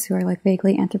guys who are like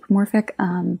vaguely anthropomorphic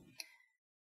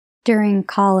during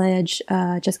college,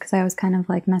 just because I was kind of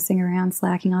like messing around,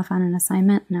 slacking off on an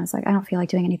assignment, and I was like, I don't feel like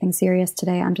doing anything serious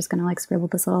today. I'm just gonna like scribble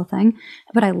this little thing.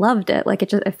 But I loved it. Like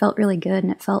it felt really good,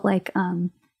 and it felt like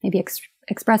maybe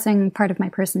expressing part of my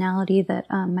personality that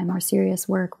my more serious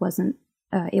work wasn't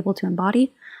able to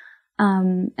embody.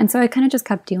 And so I kind of just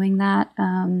kept doing that.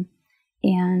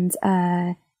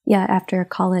 After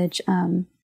college,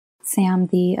 Sam,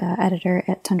 the editor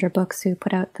at Tundra Books, who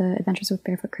put out the Adventures with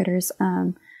Barefoot Critters,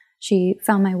 she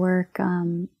found my work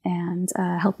and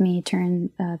helped me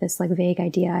turn this like vague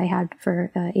idea I had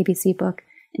for an ABC book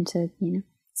into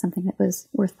something that was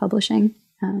worth publishing.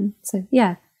 It's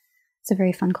a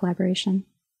very fun collaboration.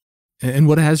 And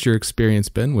what has your experience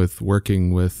been with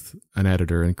working with an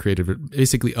editor and creative,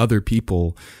 basically other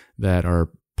people that are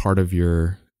part of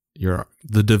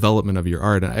the development of your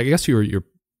art? And I guess you're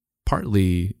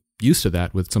partly used to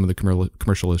that with some of the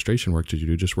commercial illustration work that you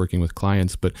do, just working with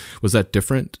clients. But was that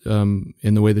different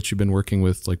in the way that you've been working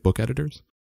with like book editors?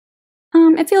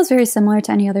 It feels very similar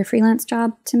to any other freelance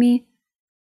job to me.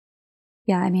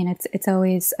 Yeah, I mean, it's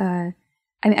always. I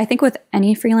think with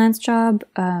any freelance job,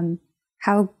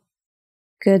 how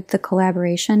good the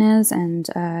collaboration is and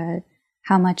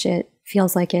how much it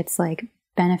feels like it's like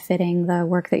benefiting the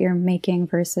work that you're making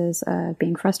versus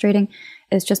being frustrating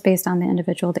is just based on the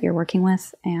individual that you're working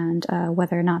with and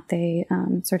whether or not they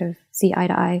sort of see eye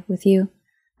to eye with you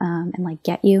and like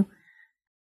get you.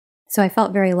 So I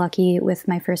felt very lucky with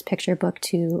my first picture book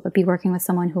to be working with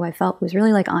someone who I felt was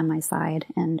really like on my side,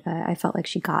 and I felt like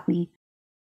she got me.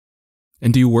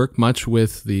 And do you work much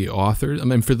with the authors? I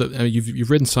mean,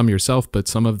 you've written some yourself, but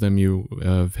some of them you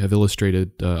have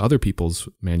illustrated other people's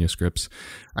manuscripts.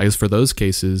 I guess for those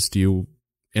cases, do you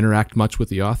interact much with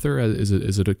the author? Is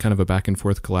it a kind of a back and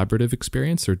forth collaborative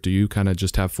experience, or do you kind of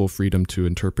just have full freedom to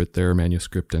interpret their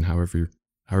manuscript in however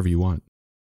you want?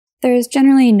 There's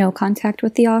generally no contact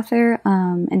with the author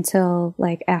until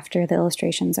like after the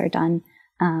illustrations are done,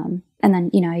 and then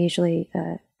I usually.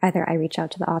 Either I reach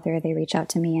out to the author or they reach out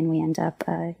to me, and we end up,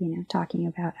 talking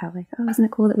about how like, oh, isn't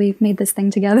it cool that we've made this thing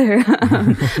together?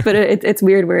 But it's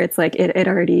weird where it's like it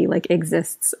already like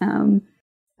exists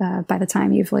by the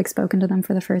time you've like spoken to them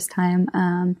for the first time.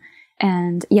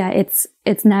 And yeah,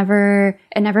 it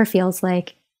never feels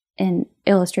like an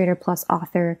illustrator plus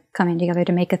author coming together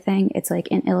to make a thing. It's like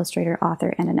an illustrator,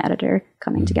 author, and an editor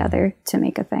coming together to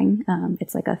make a thing.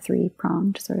 It's like a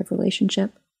 3-pronged sort of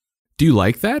relationship. Do you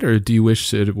like that, or do you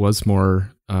wish it was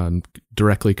more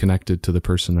directly connected to the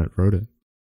person that wrote it?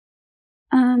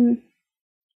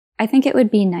 I think it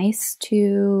would be nice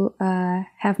to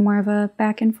have more of a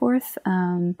back and forth.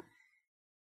 I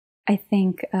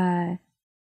think, I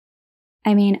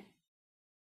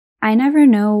never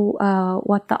know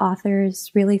what the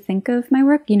authors really think of my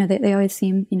work. They always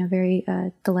seem, very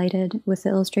delighted with the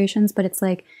illustrations, but it's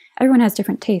like everyone has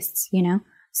different tastes,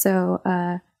 So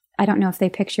I don't know if they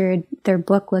pictured their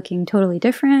book looking totally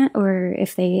different, or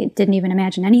if they didn't even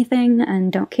imagine anything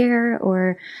and don't care,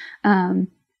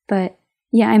 but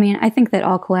yeah, I think that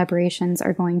all collaborations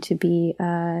are going to be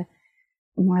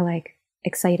more like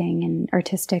exciting and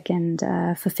artistic and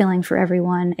fulfilling for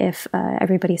everyone if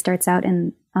everybody starts out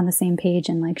on the same page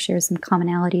and like shares some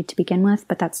commonality to begin with.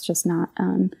 But that's just not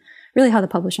really how the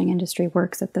publishing industry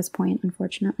works at this point,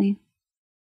 unfortunately.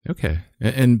 Okay.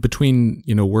 And between,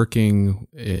 working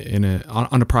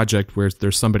on a project where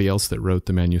there's somebody else that wrote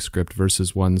the manuscript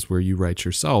versus ones where you write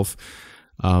yourself,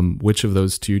 which of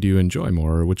those two do you enjoy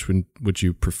more, or which one would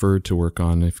you prefer to work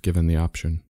on if given the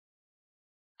option?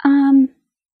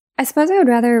 I suppose I would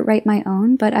rather write my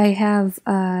own, but I have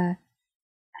I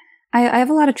have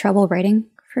a lot of trouble writing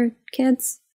for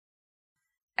kids.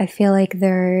 I feel like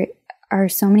there are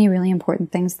so many really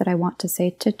important things that I want to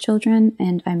say to children,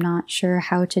 and I'm not sure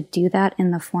how to do that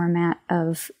in the format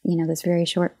of, this very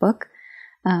short book.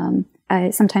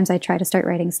 sometimes I try to start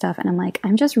writing stuff and I'm like,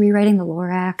 I'm just rewriting the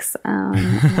Lorax,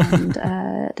 and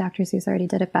Dr. Seuss already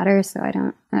did it better, so I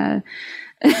don't,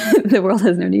 the world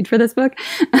has no need for this book.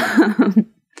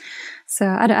 So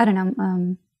I don't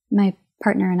know. My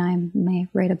partner and I may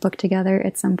write a book together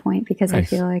at some point because nice. I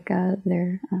feel like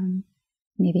they're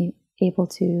maybe able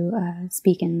to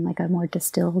speak in like a more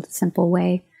distilled, simple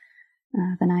way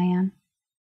than I am.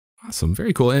 Awesome.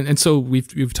 Very cool. And so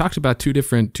we've talked about two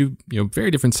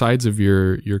very different sides of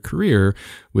your career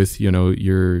with,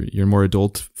 your more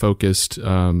adult focused,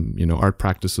 art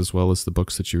practice, as well as the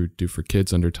books that you do for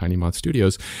kids under Tiny Moth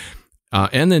Studios.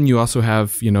 And then you also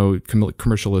have,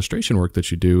 commercial illustration work that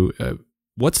you do.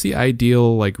 What's the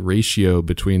ideal ratio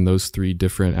between those three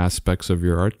different aspects of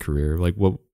your art career? Like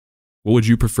what would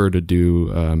you prefer to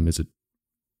do? Is it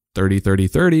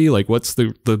 30-30-30? What's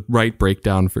the right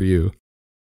breakdown for you?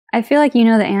 I feel like you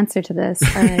know the answer to this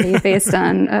already based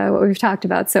on what we've talked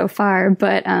about so far.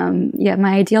 But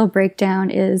my ideal breakdown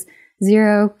is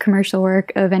 0 commercial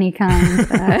work of any kind.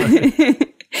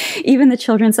 Even the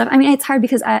children's stuff. I mean, it's hard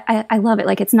because I love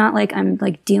it. It's not like I'm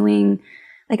doing,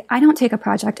 I don't take a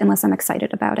project unless I'm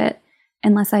excited about it,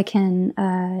 unless I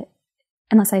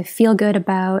feel good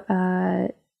about,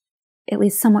 at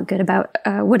least somewhat good about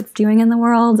what it's doing in the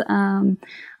world. I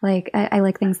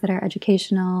like things that are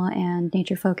educational and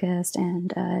nature focused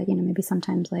and, maybe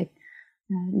sometimes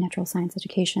natural science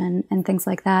education and things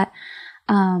like that.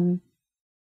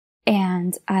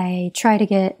 And I try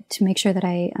to make sure that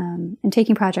I am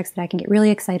taking projects that I can get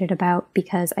really excited about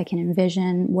because I can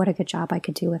envision what a good job I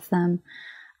could do with them.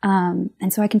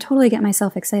 And so I can totally get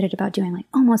myself excited about doing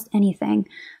almost anything.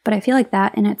 But I feel like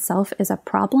that in itself is a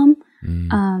problem.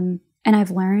 And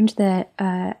I've learned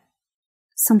that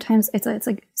sometimes it's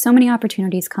so many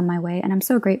opportunities come my way, and I'm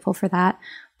so grateful for that.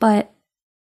 But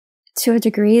to a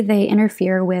degree, they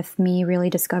interfere with me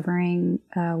really discovering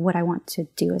what I want to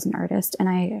do as an artist. And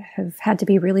I have had to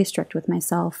be really strict with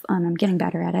myself. I'm getting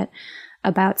better at it,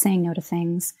 about saying no to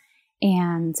things.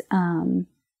 And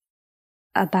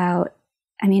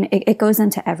it goes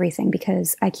into everything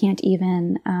because I can't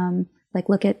even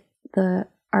look at the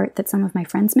art that some of my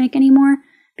friends make anymore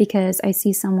because I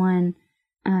see someone,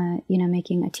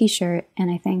 making a t-shirt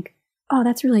and I think, oh,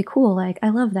 that's really cool. I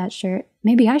love that shirt.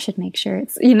 Maybe I should make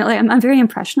shirts. I'm very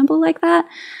impressionable like that.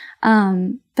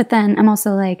 But then I'm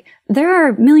also there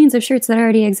are millions of shirts that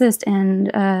already exist and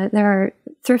there are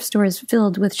thrift stores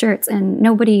filled with shirts and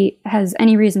nobody has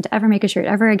any reason to ever make a shirt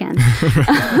ever again.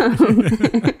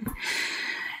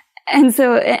 And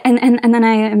so, and then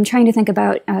I am trying to think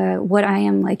about what I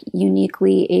am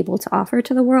uniquely able to offer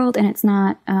to the world, and it's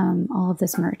not all of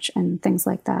this merch and things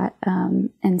like that.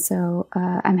 And so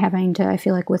I'm having to, I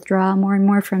feel withdraw more and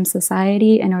more from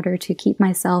society in order to keep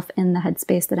myself in the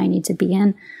headspace that I need to be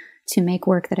in to make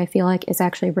work that I feel is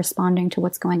actually responding to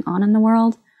what's going on in the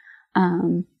world.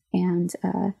 We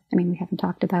haven't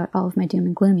talked about all of my doom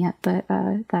and gloom yet, but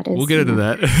that is... We'll get into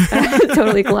that.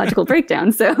 Totally ecological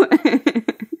breakdown, so...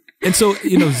 And so,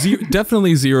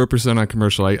 definitely 0% on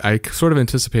commercial. I sort of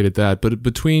anticipated that, but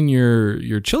between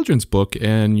your children's book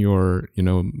and your,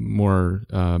 more,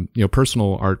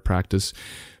 personal art practice,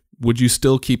 would you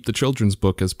still keep the children's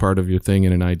book as part of your thing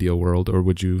in an ideal world, or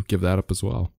would you give that up as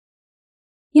well?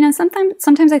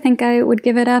 Sometimes I think I would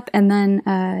give it up, and then,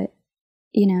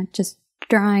 just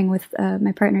drawing with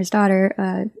my partner's daughter,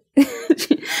 I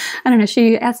don't know,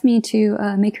 she asked me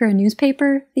to make her a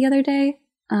newspaper the other day.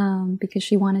 Because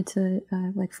she wanted to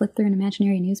flip through an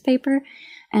imaginary newspaper,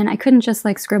 and I couldn't just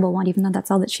scribble one, even though that's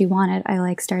all that she wanted.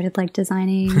 I started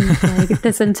designing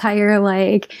this entire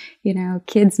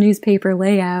kids newspaper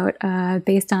layout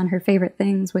based on her favorite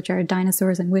things, which are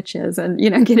dinosaurs and witches, and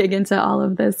getting into all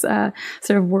of this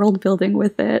sort of world building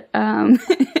with it. And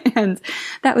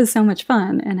that was so much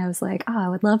fun. And I was like, I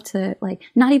would love to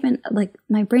not even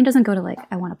my brain doesn't go to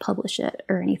I want to publish it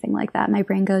or anything like that. My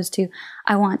brain goes to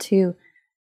I want to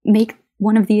make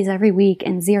one of these every week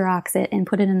and Xerox it and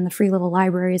put it in the free little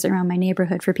libraries around my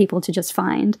neighborhood for people to just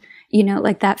find.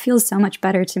 That feels so much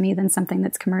better to me than something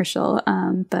that's commercial.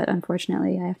 But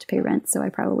unfortunately, I have to pay rent, so I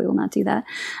probably will not do that.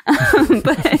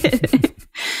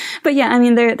 But yeah,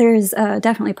 there's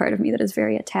definitely part of me that is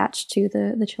very attached to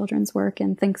the children's work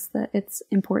and thinks that it's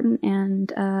important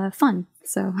and fun.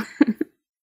 So.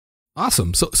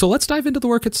 Awesome. So let's dive into the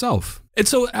work itself. And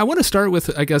so I want to start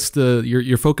with, I guess,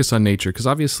 your focus on nature, because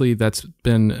obviously that's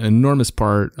been an enormous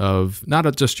part of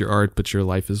not just your art, but your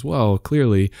life as well,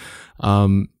 clearly.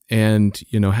 And,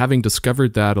 having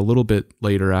discovered that a little bit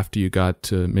later after you got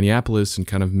to Minneapolis and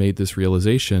kind of made this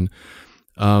realization,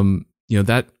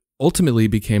 that ultimately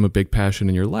became a big passion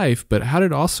in your life, but how did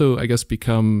it also, I guess,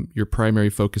 become your primary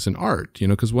focus in art?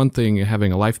 Because one thing,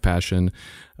 having a life passion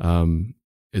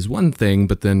is one thing,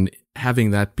 but then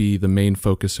having that be the main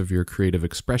focus of your creative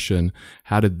expression,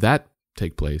 how did that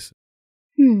take place?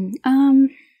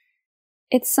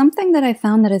 It's something that I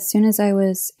found that as soon as I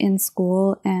was in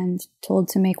school and told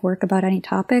to make work about any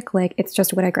topic, like it's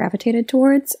just what I gravitated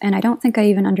towards. And I don't think I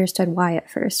even understood why at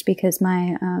first, because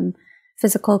my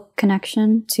physical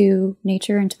connection to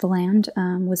nature and to the land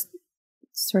was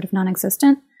sort of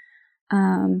non-existent.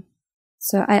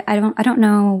 So I don't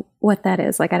know what that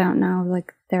is. Like, I don't know,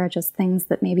 like there are just things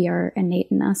that maybe are innate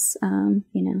in us,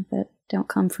 that don't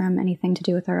come from anything to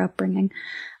do with our upbringing.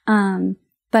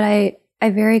 But I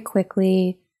very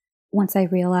quickly, once I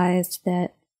realized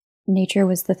that nature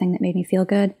was the thing that made me feel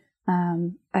good,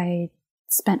 I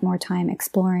spent more time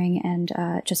exploring and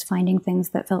just finding things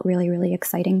that felt really, really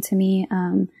exciting to me.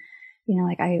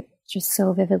 Like I just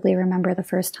so vividly remember the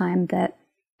first time that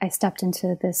I stepped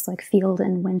into this like field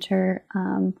in winter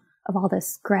of all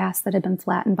this grass that had been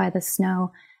flattened by the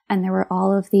snow. And there were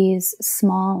all of these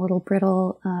small little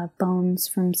brittle bones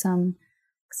from some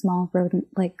small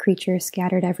rodent-like creature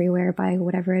scattered everywhere by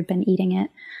whatever had been eating it.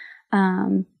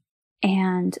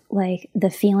 And like the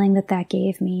feeling that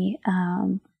gave me,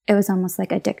 it was almost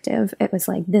like addictive. It was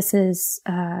like, this is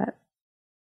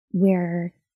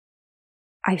where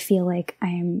I feel like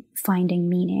I'm finding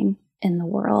meaning in the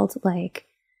world. Like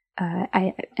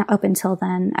I up until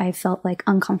then, I felt like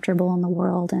uncomfortable in the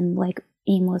world and like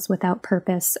aimless without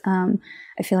purpose.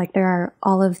 I feel like there are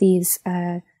all of these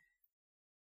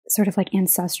sort of like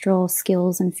ancestral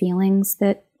skills and feelings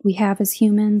that we have as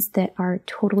humans that are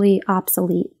totally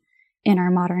obsolete in our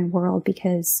modern world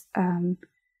because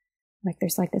like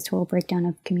there's like this total breakdown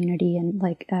of community and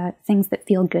like things that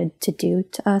feel good to do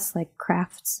to us, like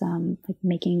crafts, like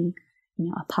making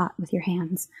a pot with your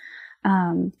hands.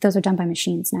 Those are done by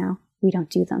machines now. We don't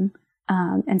do them,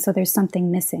 and so there's something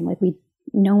missing. Like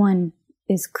no one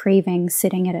is craving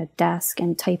sitting at a desk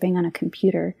and typing on a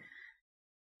computer.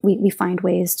 We find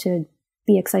ways to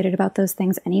be excited about those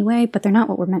things anyway, but they're not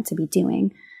what we're meant to be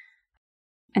doing.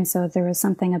 And so there was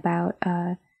something about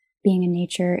being in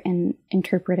nature and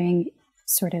interpreting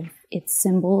sort of its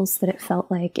symbols that it felt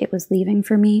like it was leaving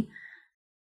for me,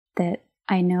 that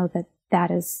I know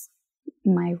that is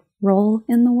my role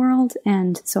in the world.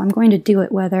 And so I'm going to do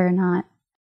it whether or not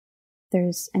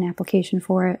there's an application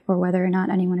for it or whether or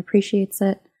not anyone appreciates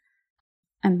it.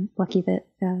 I'm lucky that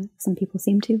some people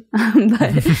seem to,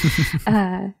 but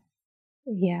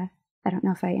yeah, I don't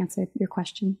know if I answered your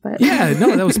question, but yeah,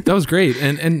 no, that was great.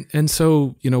 And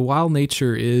so, while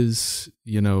nature is,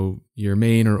 your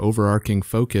main or overarching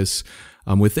focus,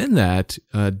 within that,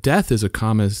 death is a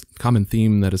common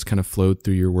theme that has kind of flowed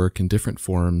through your work in different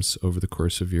forms over the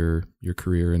course of your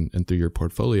career and through your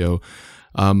portfolio,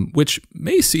 which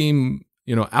may seem,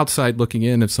 outside looking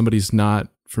in, if somebody's not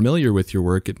familiar with your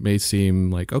work, it may seem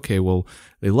like, okay, well,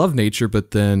 they love nature,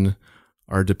 but then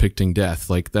are depicting death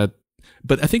like that.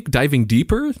 But I think diving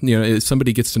deeper, as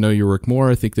somebody gets to know your work more,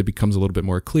 I think that becomes a little bit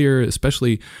more clear,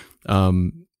 especially,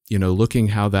 looking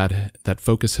how that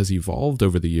focus has evolved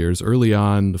over the years. Early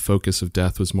on, the focus of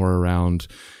death was more around,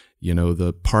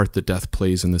 the part that death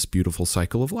plays in this beautiful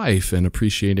cycle of life and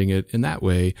appreciating it in that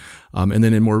way. And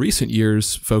then in more recent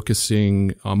years,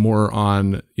 focusing more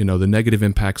on, the negative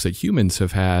impacts that humans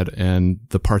have had and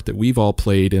the part that we've all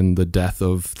played in the death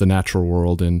of the natural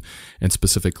world and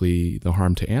specifically the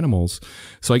harm to animals.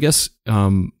 So I guess,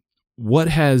 what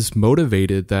has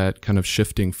motivated that kind of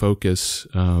shifting focus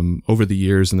over the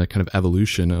years and that kind of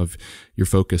evolution of your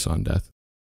focus on death?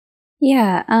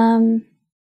 Yeah,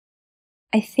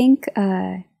 I think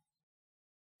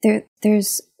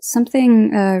there's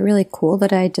something really cool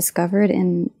that I discovered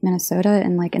in Minnesota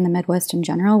and like in the Midwest in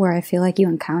general, where I feel like you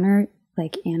encounter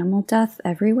like animal death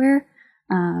everywhere.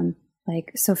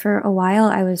 So for a while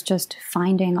I was just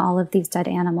finding all of these dead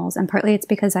animals, and partly it's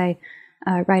because I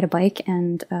ride a bike,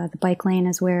 and the bike lane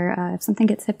is where if something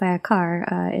gets hit by a car,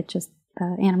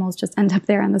 animals just end up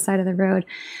there on the side of the road,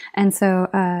 and so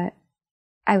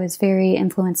I was very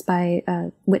influenced by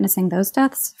witnessing those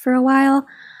deaths for a while,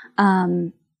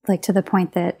 like to the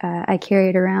point that I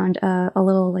carried around a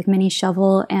little like mini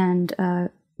shovel and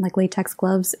like latex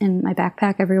gloves in my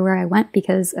backpack everywhere I went,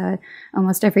 because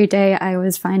almost every day I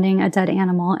was finding a dead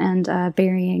animal and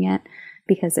burying it,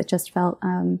 because it just felt,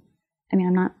 I'm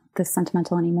not this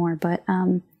sentimental anymore, but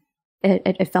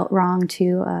it felt wrong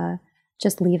to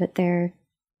just leave it there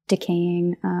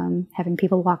decaying, having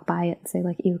people walk by it and say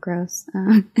like, ew, gross,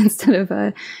 instead of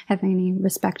having any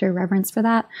respect or reverence for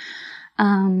that.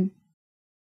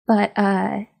 But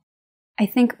I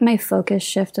think my focus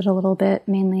shifted a little bit,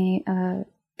 mainly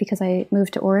because I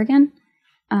moved to Oregon,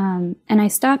 and I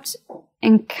stopped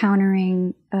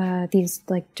encountering these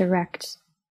like direct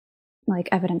like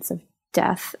evidence of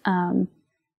death, and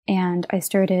I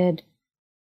started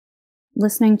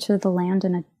listening to the land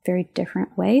in a very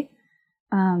different way.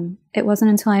 It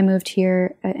wasn't until I moved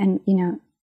here, and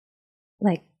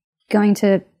like going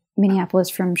to Minneapolis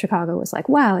from Chicago was like,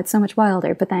 wow, it's so much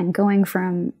wilder. But then going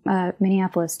from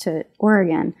Minneapolis to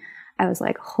Oregon, I was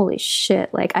like, holy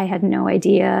shit, like I had no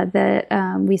idea that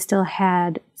we still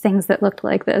had things that looked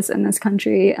like this in this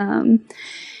country.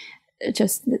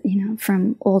 Just,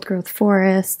 from old growth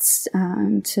forests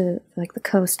to like the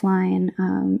coastline,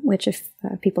 which if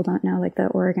people don't know, like the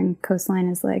Oregon coastline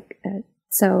is like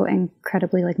so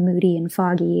incredibly like moody and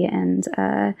foggy. And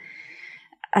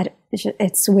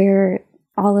it's where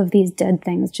all of these dead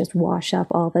things just wash up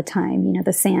all the time.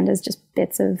 The sand is just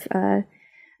bits of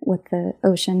what the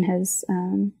ocean has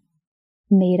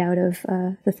made out of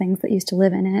the things that used to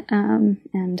live in it.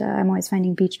 And I'm always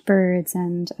finding beached birds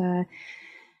and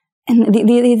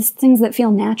these things that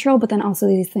feel natural, but then also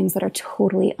these things that are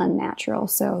totally unnatural.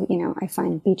 So, I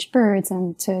find beached birds,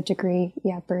 and to a degree,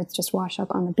 birds just wash up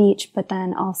on the beach. But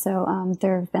then also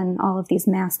there have been all of these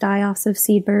mass die-offs of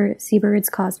seabirds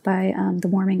caused by the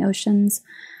warming oceans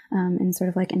and sort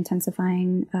of like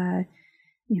intensifying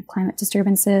climate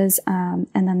disturbances. And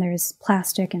then there's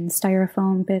plastic and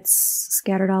styrofoam bits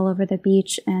scattered all over the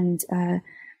beach.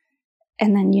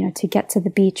 And then, to get to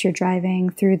the beach, you're driving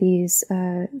through these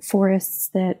forests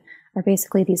that are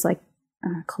basically these like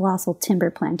colossal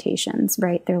timber plantations,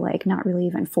 right? They're like not really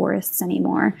even forests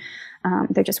anymore.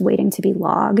 They're just waiting to be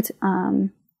logged.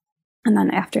 And then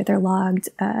after they're logged,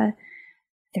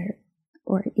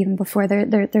 or even before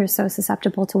they're so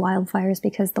susceptible to wildfires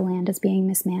because the land is being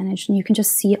mismanaged. And you can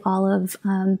just see all of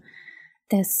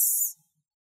this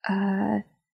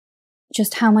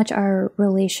just how much our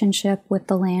relationship with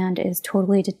the land is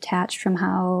totally detached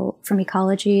from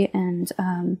ecology and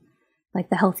like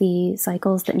the healthy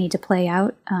cycles that need to play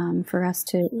out for us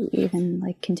to even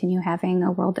like continue having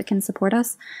a world that can support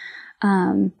us.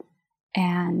 And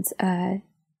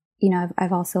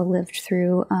I've also lived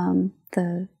through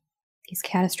these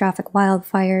catastrophic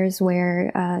wildfires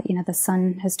where the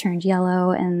sun has turned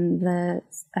yellow and the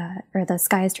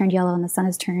sky has turned yellow and the sun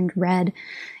has turned red,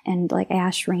 and like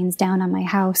ash rains down on my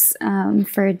house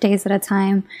for days at a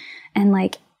time. And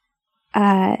like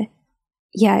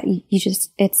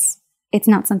it's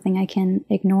not something I can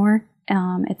ignore.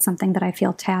 It's something that I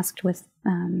feel tasked with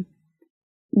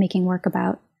making work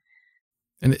about.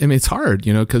 And I mean, it's hard,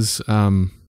 because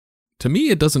to me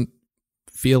it doesn't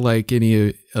feel like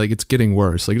it's getting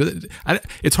worse. Like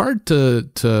it's hard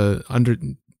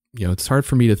it's hard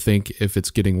for me to think if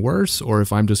it's getting worse or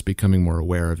if I'm just becoming more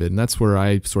aware of it. And that's where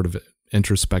I sort of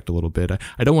introspect a little bit.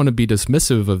 I don't want to be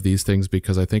dismissive of these things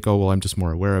because I think, oh, well, I'm just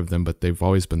more aware of them, but they've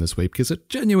always been this way, because it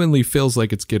genuinely feels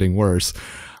like it's getting worse.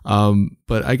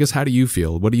 But I guess, how do you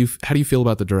feel? How do you feel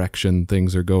about the direction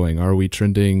things are going? Are we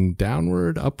trending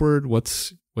downward, upward?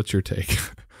 What's your take?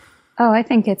 Oh, I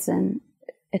think it's an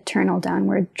eternal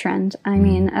downward trend. I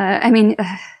mean,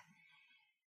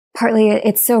 partly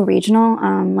it's so regional.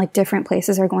 Like different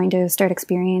places are going to start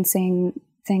experiencing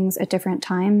things at different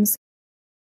times.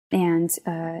 And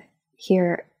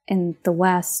here in the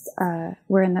West,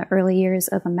 we're in the early years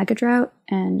of a mega drought.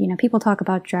 And, people talk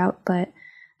about drought, but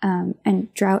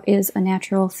and drought is a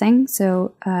natural thing.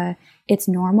 So it's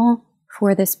normal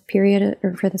for this period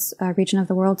or for this region of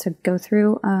the world to go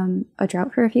through a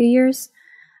drought for a few years.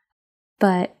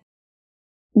 But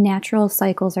natural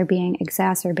cycles are being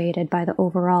exacerbated by the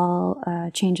overall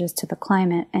changes to the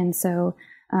climate. And so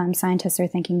scientists are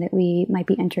thinking that we might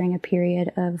be entering a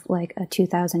period of like a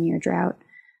 2,000-year drought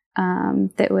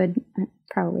that would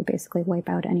probably basically wipe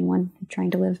out anyone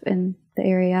trying to live in the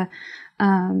area.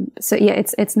 So yeah,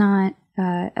 it's not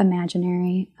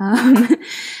imaginary.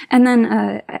 And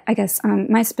then I guess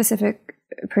my specific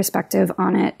perspective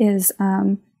on it is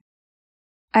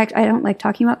I don't like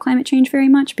talking about climate change very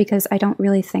much because I don't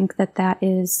really think that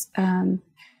is,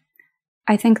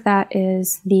 I think that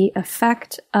is the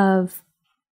effect of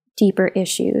deeper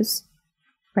issues,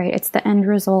 right? It's the end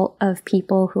result of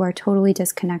people who are totally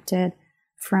disconnected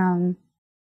from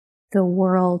the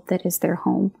world that is their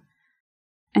home.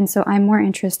 And so I'm more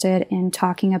interested in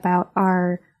talking about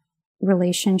our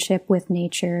relationship with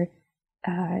nature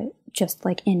just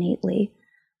like innately.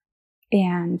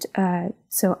 And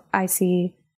so I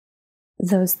see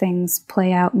those things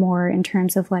play out more in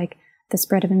terms of like the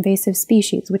spread of invasive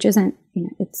species, which isn't,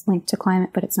 it's linked to climate,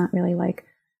 but it's not really like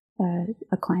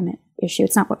a climate issue.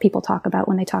 It's not what people talk about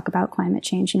when they talk about climate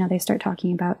change. They start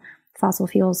talking about fossil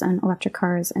fuels and electric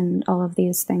cars and all of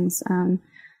these things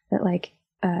that like,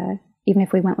 even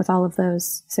if we went with all of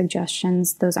those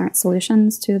suggestions, those aren't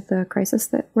solutions to the crisis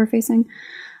that we're facing.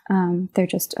 They're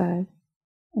just, I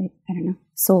don't know,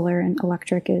 solar and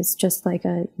electric is just like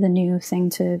the new thing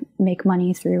to make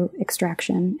money through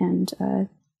extraction and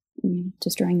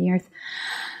destroying the earth.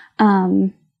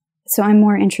 So I'm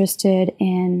more interested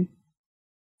in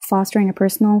fostering a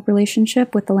personal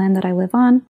relationship with the land that I live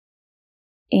on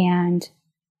and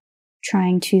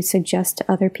trying to suggest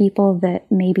to other people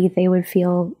that maybe they would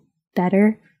feel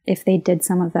better if they did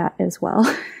some of that as well.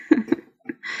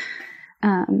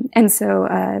 And so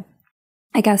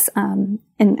I guess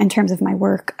in terms of my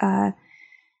work, I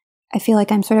feel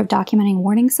like I'm sort of documenting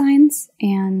warning signs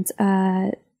and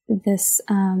this,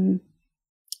 I'm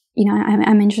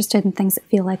interested in things that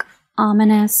feel like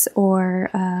ominous or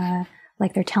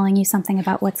like they're telling you something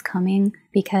about what's coming,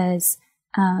 because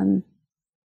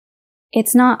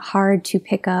it's not hard to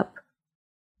pick up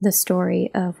the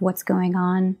story of what's going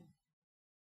on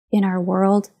in our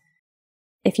world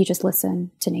if you just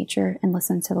listen to nature and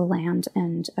listen to the land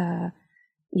and,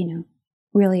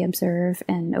 really observe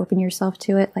and open yourself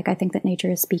to it. Like, I think that nature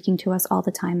is speaking to us all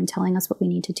the time and telling us what we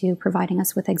need to do, providing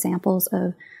us with examples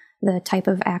of the type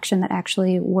of action that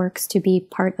actually works to be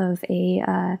part of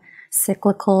a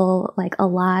cyclical, like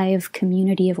alive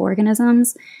community of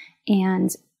organisms.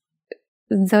 And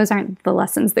those aren't the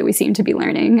lessons that we seem to be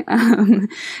learning.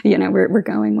 We're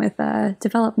going with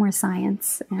develop more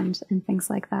science and things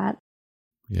like that.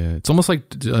 Yeah, it's almost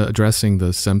like addressing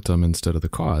the symptom instead of the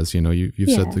cause. You've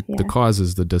said the cause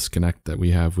is the disconnect that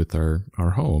we have with our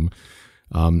home,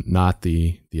 not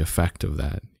the effect of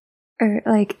that. Or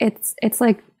like it's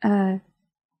like the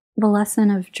lesson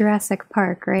of Jurassic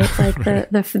Park, right? Like right.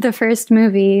 The first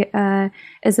movie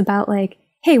is about like,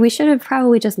 hey, we should have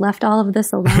probably just left all of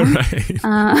this alone, right.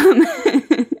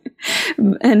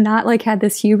 And not like had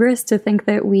this hubris to think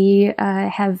that we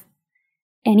have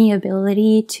any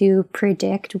ability to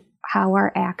predict how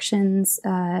our actions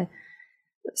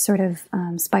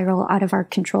spiral out of our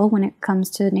control when it comes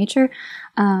to nature.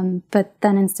 But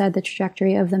then instead the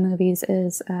trajectory of the movies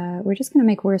is we're just going to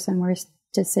make worse and worse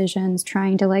decisions,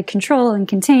 trying to like control and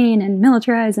contain and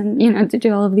militarize and, to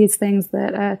do all of these things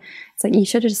that it's like, you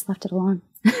should have just left it alone.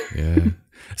 Yeah.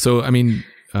 So, I mean,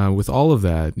 with all of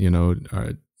that,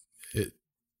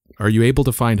 are you able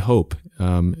to find hope?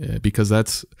 Because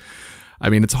it's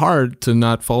hard to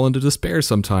not fall into despair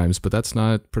sometimes, but that's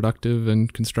not productive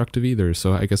and constructive either.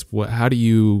 So I guess how do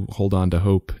you hold on to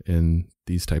hope in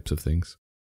these types of things?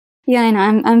 Yeah, I know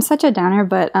I'm such a downer,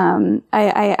 but I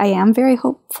am very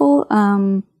hopeful.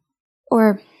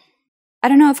 Or I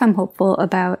don't know if I'm hopeful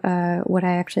about what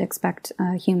I actually expect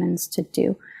humans to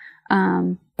do.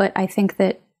 But I think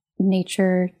that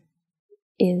nature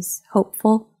is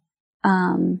hopeful.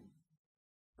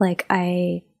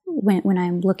 When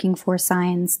I'm looking for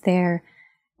signs there,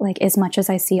 like as much as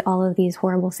I see all of these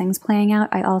horrible things playing out,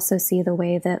 I also see the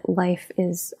way that life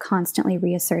is constantly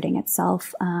reasserting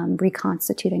itself,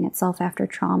 reconstituting itself after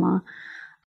trauma.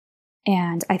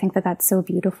 And I think that that's so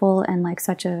beautiful and like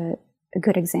such a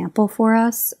good example for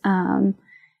us.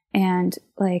 And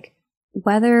like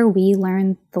whether we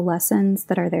learn the lessons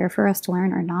that are there for us to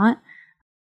learn or not,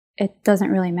 it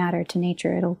doesn't really matter to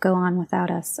nature. It'll go on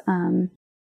without us.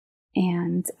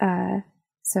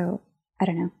 So I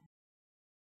don't know.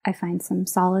 I find some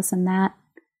solace in that.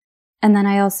 And then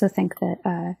I also think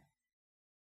that,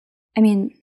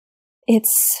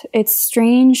 it's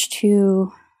strange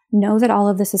to know that all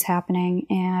of this is happening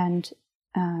and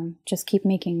just keep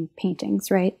making paintings,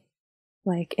 right?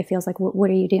 Like, it feels like, what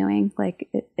are you doing? Like,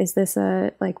 is this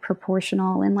a like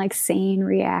proportional and like sane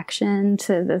reaction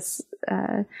to this,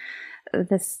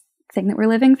 this thing that we're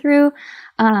living through?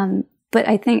 But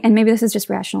I think, and maybe this is just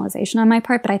rationalization on my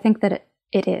part, but I think that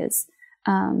it is,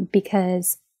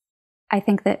 because I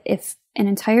think that if an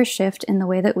entire shift in the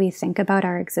way that we think about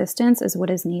our existence is what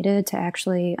is needed to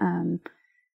actually,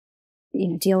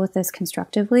 deal with this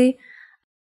constructively,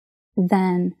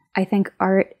 then I think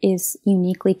art is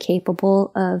uniquely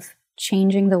capable of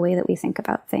changing the way that we think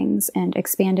about things and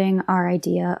expanding our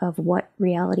idea of what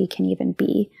reality can even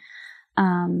be.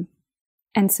 And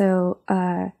so,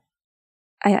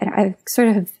 I sort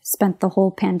of have spent the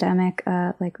whole pandemic,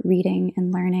 like reading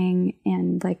and learning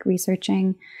and like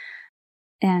researching.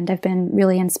 And I've been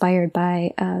really inspired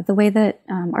by the way that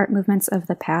art movements of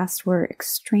the past were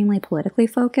extremely politically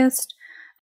focused.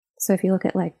 So if you look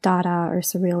at like Dada or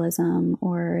Surrealism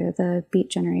or the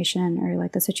Beat Generation or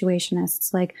like the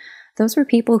Situationists, like those were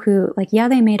people who like, yeah,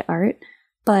 they made art,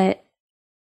 but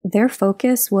their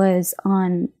focus was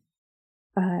on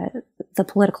the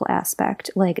political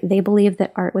aspect. Like, they believed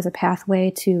that art was a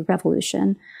pathway to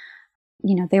revolution.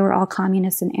 You know, they were all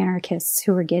communists and anarchists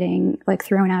who were getting like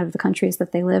thrown out of the countries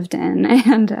that they lived in,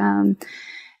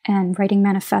 and writing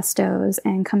manifestos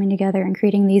and coming together and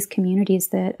creating these communities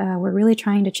that were really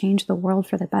trying to change the world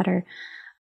for the better.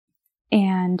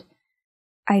 And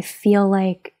I feel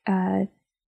like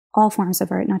all forms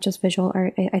of art, not just visual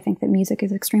art, I think that music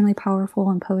is extremely powerful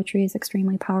and poetry is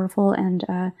extremely powerful. And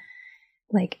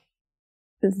like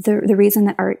the reason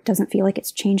that art doesn't feel like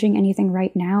it's changing anything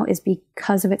right now is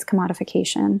because of its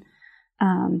commodification.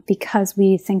 Because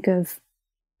we think of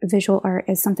visual art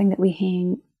as something that we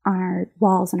hang on our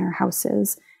walls in our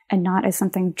houses and not as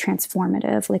something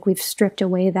transformative. Like, we've stripped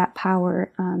away that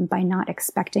power by not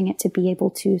expecting it to be able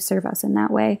to serve us in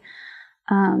that way.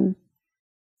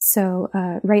 So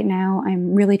right now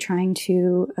I'm really trying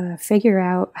to figure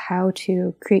out how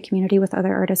to create community with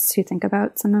other artists who think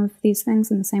about some of these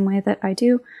things in the same way that I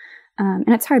do. And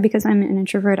it's hard because I'm an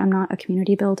introvert. I'm not a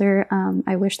community builder.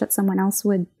 I wish that someone else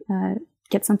would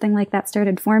get something like that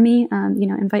started for me. You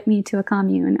know, invite me to a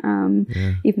commune,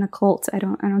 even a cult. I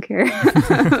don't care.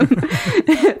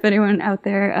 If anyone out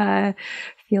there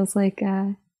feels like,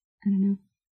 I don't know,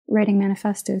 writing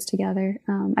manifestos together.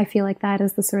 I feel like that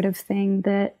is the sort of thing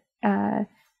that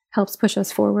helps push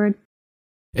us forward.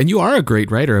 And you are a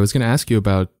great writer. I was going to ask you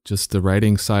about just the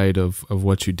writing side of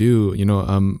what you do. You know,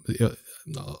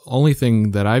 the only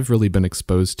thing that I've really been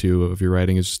exposed to of your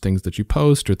writing is just things that you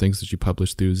post or things that you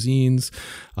publish through zines,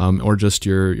 or just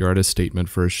your artist statement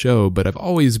for a show. But I've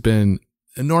always been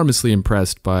enormously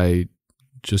impressed by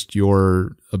just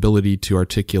your ability to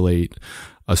articulate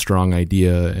a strong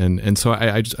idea. And so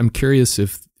I'm curious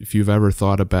if you've ever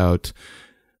thought about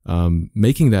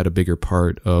making that a bigger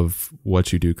part of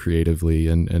what you do creatively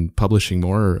and publishing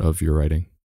more of your writing.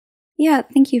 Yeah,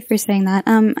 thank you for saying that.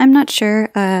 I'm not sure.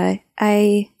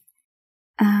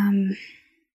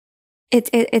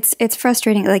 It's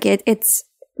frustrating. Like, it's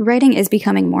writing is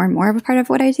becoming more and more of a part of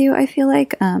what I do. I feel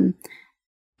like I'm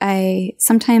at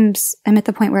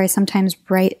the point where I sometimes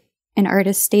write an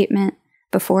artist statement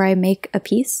before I make a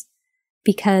piece,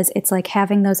 because it's like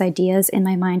having those ideas in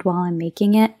my mind while I'm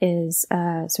making it is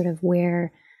sort of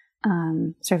where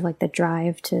sort of like the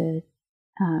drive to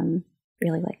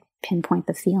really like pinpoint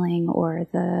the feeling or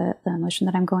the emotion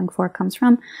that I'm going for comes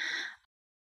from.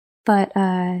 But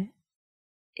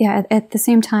yeah, at the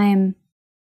same time,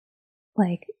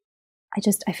 like,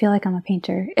 I feel like I'm a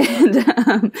painter, and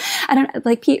I don't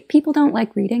like people don't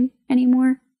like reading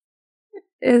anymore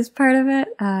is part of it.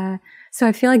 So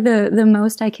I feel like the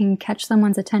most I can catch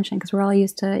someone's attention, because we're all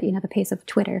used to, you know, the pace of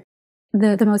Twitter.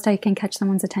 The most I can catch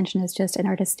someone's attention is just an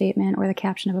artist statement or the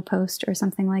caption of a post or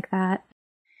something like that.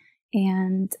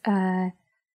 And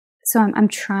so I'm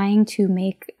trying to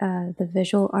make the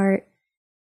visual art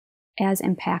as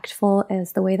impactful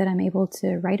as the way that I'm able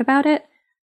to write about it,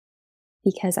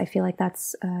 because I feel like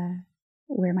that's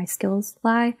where my skills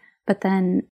lie. But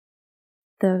then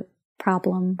the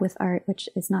problem with art, which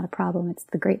is not a problem, it's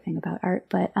the great thing about art,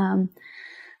 but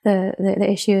the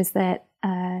issue is that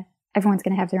everyone's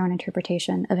going to have their own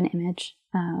interpretation of an image,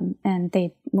 and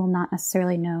they will not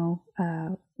necessarily know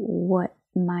what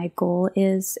my goal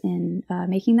is in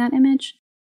making that image.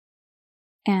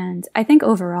 And I think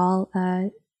overall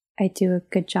I do a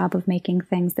good job of making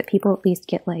things that people at least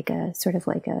get like a sort of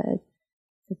like a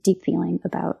deep feeling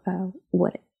about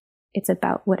what it's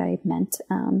about, what I meant.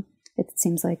 It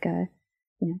seems like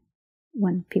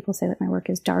when people say that my work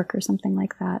is dark or something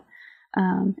like that,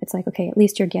 it's like, okay, at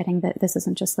least you're getting that this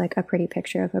isn't just like a pretty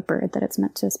picture of a bird, that it's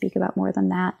meant to speak about more than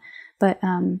that. But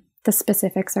the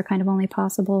specifics are kind of only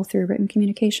possible through written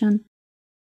communication.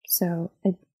 So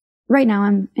right now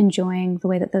I'm enjoying the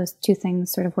way that those two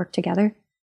things sort of work together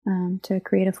to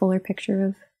create a fuller picture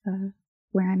of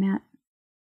where I'm at.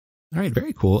 All right,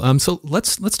 very cool. So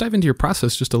let's dive into your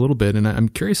process just a little bit, and I'm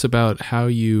curious about how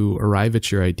you arrive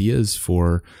at your ideas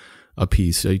for a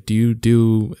piece. Do you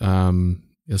do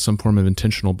some form of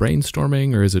intentional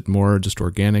brainstorming, or is it more just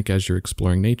organic as you're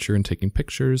exploring nature and taking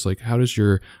pictures? Like, how does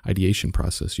your ideation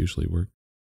process usually work?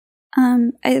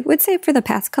 I would say for the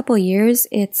past couple of years,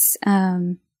 it's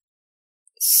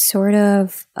sort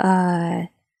of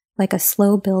like a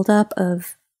slow buildup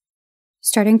of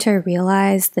starting to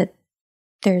realize that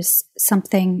there's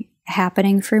something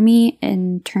happening for me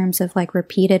in terms of like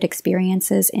repeated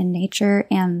experiences in nature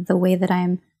and the way that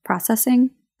I'm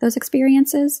processing those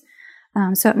experiences.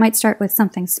 So it might start with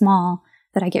something small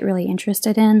that I get really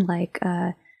interested in, like,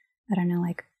 I don't know,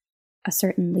 like a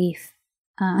certain leaf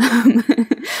Um,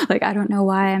 like, I don't know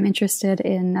why I'm interested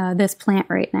in this plant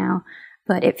right now,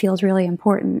 but it feels really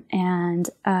important. And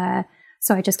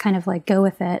so I just kind of like go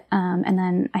with it. And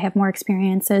then I have more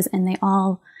experiences, and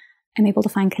I'm able to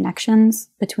find connections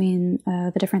between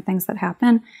the different things that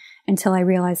happen until I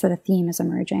realize that a theme is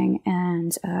emerging.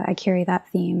 And I carry that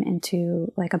theme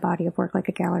into like a body of work, like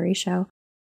a gallery show.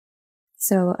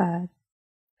 So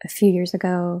a few years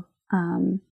ago,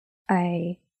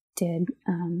 I did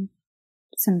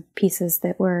some pieces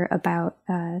that were about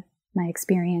my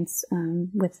experience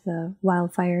with the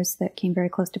wildfires that came very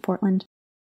close to Portland.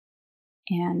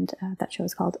 And that show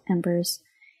is called Embers,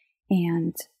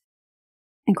 and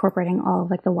incorporating all of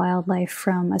like the wildlife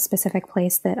from a specific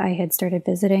place that I had started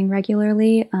visiting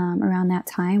regularly around that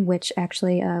time, which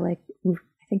actually I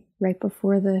think right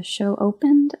before the show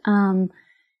opened,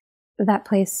 that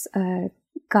place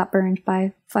got burned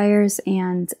by fires,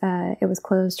 and it was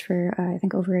closed for I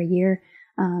think over a year.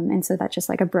 And so that just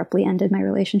like abruptly ended my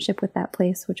relationship with that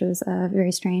place, which was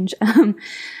very strange.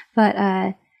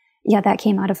 But yeah, that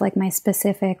came out of like my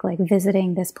specific like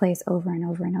visiting this place over and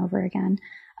over and over again.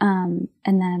 And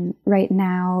then right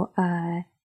now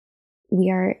we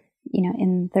are,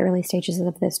 in the early stages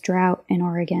of this drought in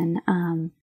Oregon.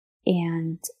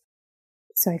 And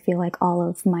so I feel like all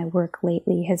of my work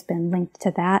lately has been linked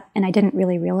to that. And I didn't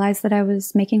really realize that I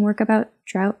was making work about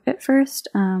drought at first.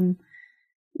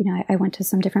 I went to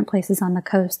some different places on the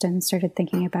coast and started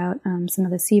thinking about some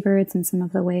of the seabirds and some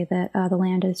of the way that the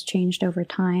land has changed over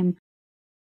time.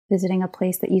 Visiting a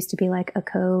place that used to be like a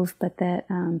cove, but that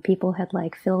people had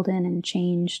like filled in and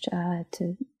changed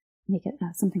to make it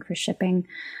something for shipping.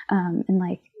 And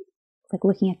like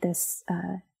looking at this,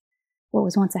 what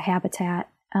was once a habitat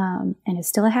and is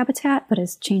still a habitat, but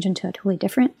has changed into a totally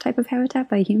different type of habitat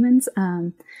by humans.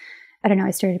 I don't know,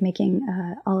 I started making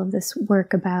all of this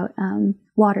work about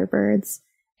water birds,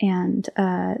 and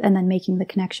then making the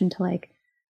connection to like,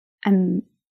 I'm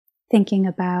thinking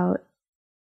about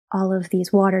all of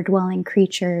these water-dwelling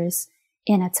creatures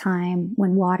in a time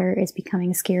when water is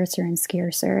becoming scarcer and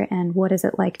scarcer, and what is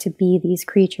it like to be these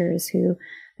creatures who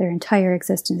their entire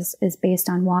existence is based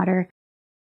on water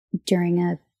during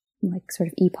a like sort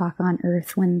of epoch on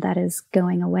Earth when that is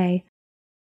going away.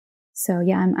 So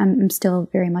yeah, I'm still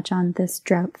very much on this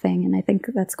drought thing, and I think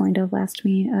that's going to last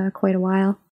me quite a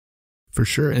while. For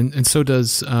sure. And so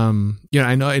does, I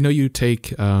know you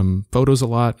take photos a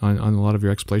lot on a lot of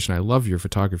your exploration. I love your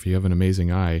photography. You have an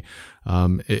amazing eye.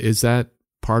 Is that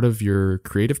part of your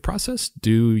creative process?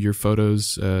 Do your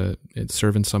photos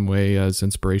serve in some way as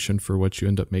inspiration for what you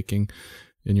end up making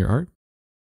in your art?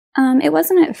 It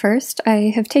wasn't at first.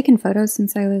 I have taken photos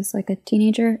since I was like a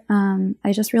teenager.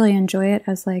 I just really enjoy it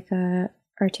as like a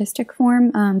artistic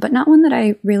form, but not one that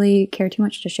I really care too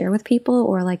much to share with people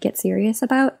or like get serious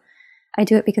about. I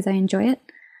do it because I enjoy it.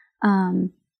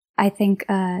 I think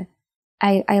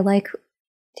I like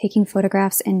taking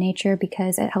photographs in nature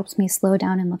because it helps me slow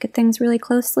down and look at things really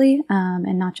closely,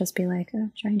 and not just be like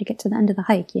trying to get to the end of the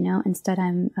hike, Instead,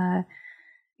 I'm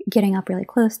getting up really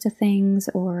close to things,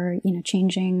 or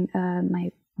changing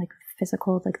my like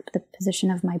physical, like the position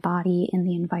of my body in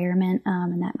the environment,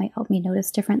 and that might help me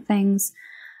notice different things.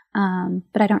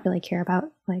 But I don't really care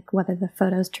about like whether the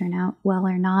photos turn out well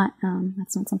or not.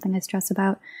 That's not something I stress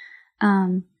about.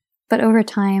 But over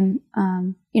time,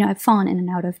 I've fallen in and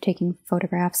out of taking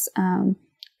photographs.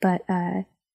 But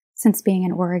since being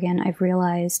in Oregon, I've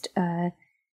realized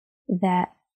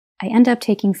that I end up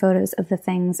taking photos of the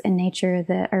things in nature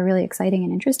that are really exciting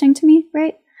and interesting to me,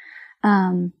 right?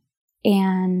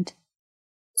 And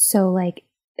so like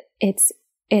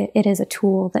it is a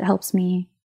tool that helps me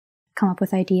come up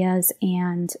with ideas,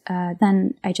 and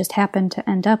then I just happen to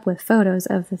end up with photos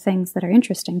of the things that are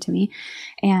interesting to me,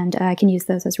 and I can use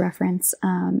those as reference.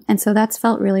 And so that's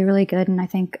felt really, really good, and I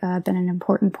think been an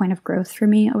important point of growth for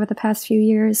me over the past few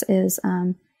years is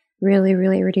really,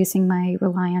 really reducing my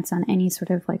reliance on any sort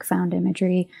of like found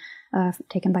imagery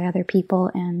taken by other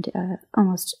people, and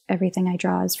almost everything I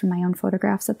draw is from my own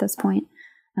photographs at this point.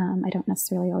 I don't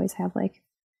necessarily always have like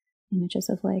images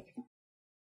of like,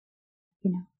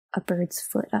 a bird's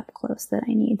foot up close that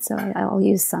I need. So I'll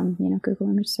use some, Google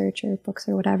image search or books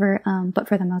or whatever. But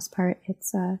for the most part,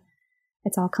 it's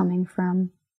all coming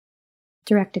from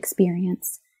direct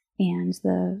experience, and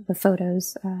the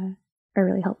photos are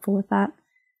really helpful with that.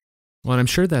 Well, and I'm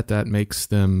sure that makes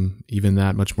them even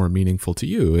that much more meaningful to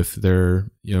you if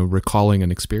they're, recalling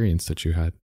an experience that you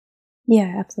had.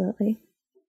 Yeah, absolutely.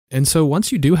 And so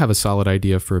once you do have a solid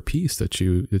idea for a piece that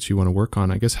you want to work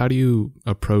on, I guess, how do you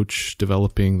approach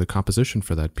developing the composition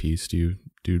for that piece? Do you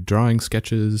do drawing,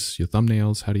 sketches, your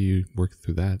thumbnails? How do you work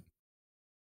through that?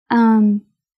 Um,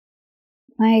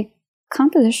 my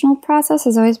compositional process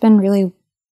has always been really,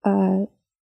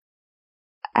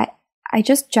 I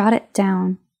just jot it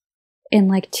down in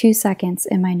like 2 seconds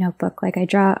in my notebook. Like I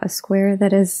draw a square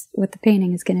that is what the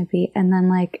painting is going to be, and then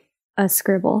like a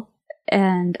scribble.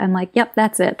 And I'm like, yep,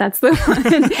 that's it. That's the one.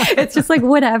 It's just like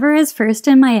whatever is first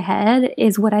in my head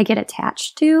is what I get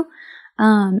attached to.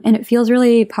 And it feels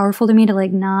really powerful to me to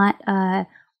like not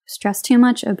stress too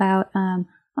much about,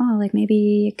 oh, like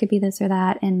maybe it could be this or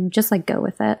that, and just like go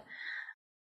with it.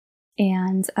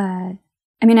 And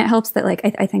I mean, it helps that like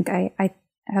I think I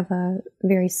have a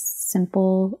very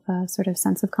simple sort of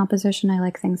sense of composition. I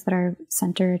like things that are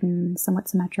centered and somewhat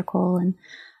symmetrical and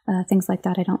things like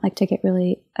that. I don't like to get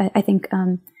really, I think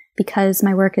because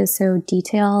my work is so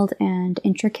detailed and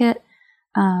intricate,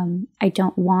 I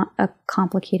don't want a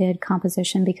complicated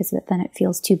composition because then it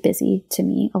feels too busy to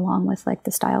me along with like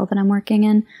the style that I'm working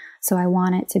in. So I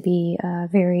want it to be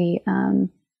very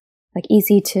like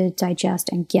easy to digest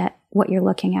and get what you're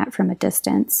looking at from a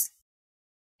distance,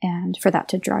 and for that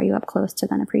to draw you up close to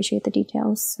then appreciate the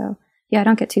details. So yeah, I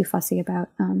don't get too fussy about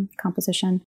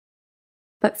composition.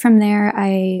 But from there,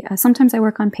 I sometimes I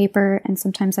work on paper, and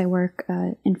sometimes I work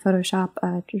in Photoshop.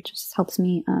 It just helps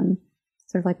me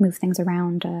sort of like move things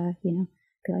around, you know,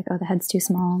 be like, oh, the head's too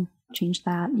small, change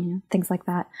that, you know, things like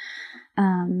that.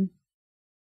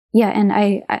 Yeah, and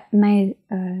I my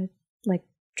like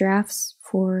drafts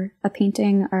for a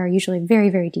painting are usually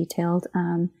very, very detailed.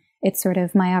 It's sort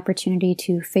of my opportunity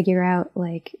to figure out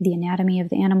like the anatomy of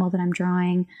the animal that I'm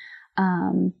drawing,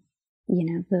 you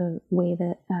know, the way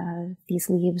that these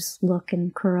leaves look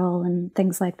and curl and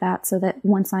things like that, so that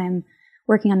once I'm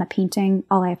working on the painting,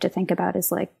 all I have to think about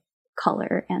is like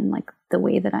color and like the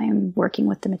way that I am working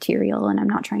with the material, and I'm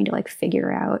not trying to like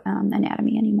figure out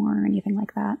anatomy anymore or anything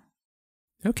like that.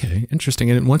 Okay, interesting.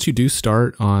 And once you do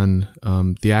start on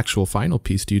the actual final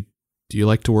piece, do you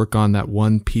like to work on that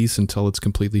one piece until it's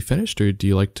completely finished, or do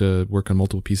you like to work on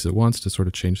multiple pieces at once to sort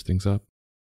of change things up?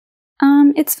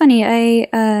 It's funny.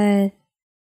 I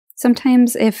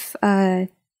sometimes if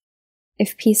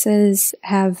pieces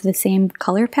have the same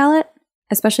color palette,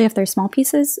 especially if they're small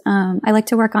pieces, I like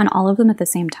to work on all of them at the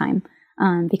same time,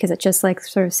 because it just like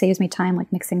sort of saves me time,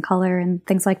 like mixing color and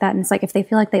things like that. And it's like, if they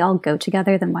feel like they all go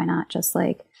together, then why not just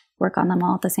like work on them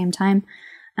all at the same time?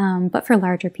 But for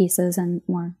larger pieces and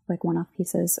more like one-off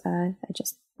pieces, I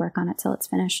just work on it till it's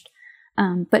finished.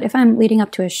 But if I'm leading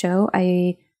up to a show,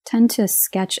 I tend to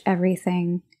sketch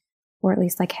everything, or at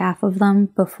least like half of them,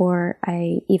 before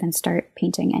I even start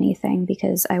painting anything,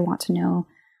 because I want to know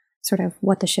sort of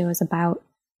what the show is about,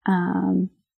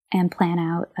 and plan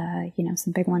out, you know,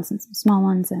 some big ones and some small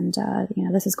ones. And, you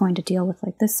know, this is going to deal with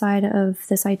like this side of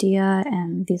this idea,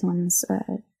 and these ones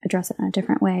address it in a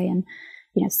different way. And,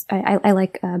 you know, I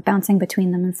like bouncing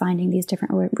between them and finding these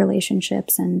different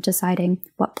relationships and deciding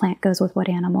what plant goes with what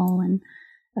animal, and,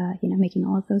 you know, making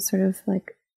all of those sort of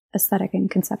like aesthetic and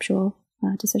conceptual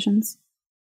decisions.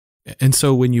 And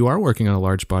so when you are working on a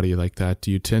large body like that,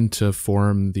 do you tend to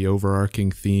form the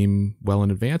overarching theme well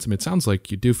in advance? I mean, it sounds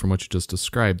like you do from what you just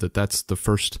described, that's the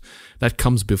first, that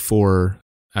comes before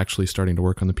actually starting to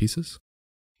work on the pieces?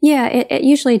 Yeah, it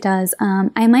usually does.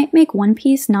 I might make one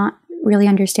piece not really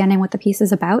understanding what the piece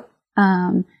is about.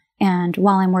 And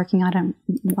while I'm working on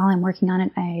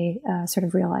it, I sort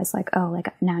of realize like, oh,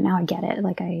 like now I get it.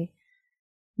 Like I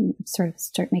sort of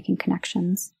start making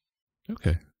connections.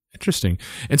 Okay. Interesting.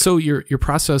 And so your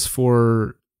process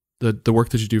for the work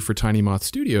that you do for Tiny Moth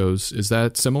Studios, is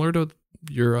that similar to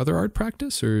your other art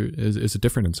practice, or is it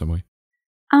different in some way?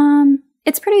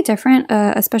 It's pretty different,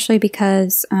 especially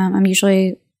because I'm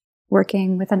usually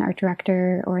working with an art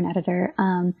director or an editor,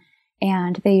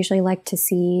 and they usually like to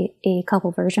see a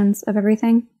couple versions of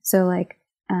everything. So like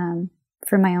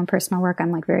for my own personal work,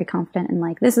 I'm like very confident in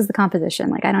like, this is the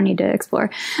composition, like I don't need to explore.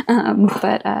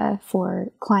 But for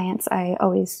clients, I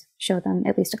always show them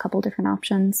at least a couple different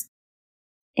options.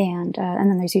 And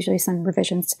then there's usually some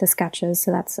revisions to the sketches.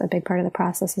 So that's a big part of the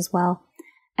process as well.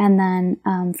 And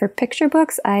then for picture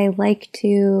books, I like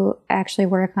to actually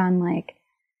work on like,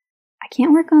 I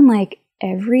can't work on like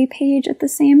every page at the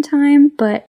same time,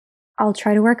 but I'll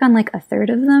try to work on like a third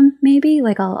of them, maybe.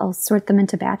 Like I'll sort them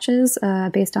into batches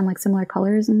based on like similar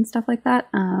colors and stuff like that,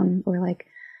 or like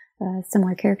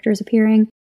similar characters appearing.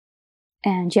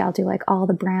 And yeah, I'll do like all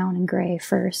the brown and gray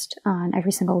first on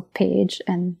every single page,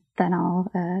 and then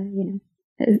I'll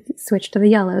switch to the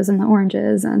yellows and the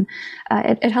oranges, and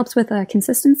it helps with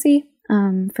consistency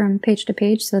from page to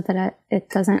page, so that it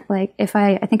doesn't like, if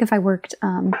I think if I worked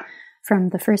from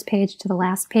the first page to the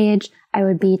last page, I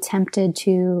would be tempted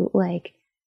to like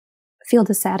feel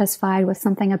dissatisfied with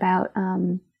something about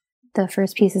the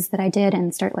first pieces that I did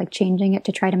and start like changing it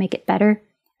to try to make it better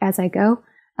as I go.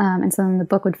 And so then the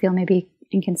book would feel maybe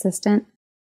inconsistent.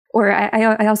 Or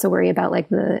I also worry about like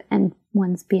the end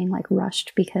ones being like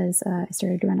rushed because I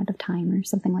started to run out of time or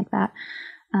something like that.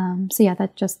 So yeah,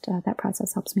 that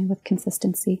process helps me with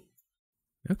consistency.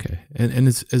 Okay. And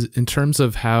as in terms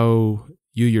of how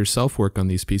you yourself work on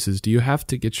these pieces, do you have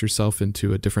to get yourself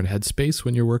into a different headspace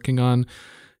when you're working on,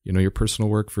 your personal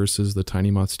work versus the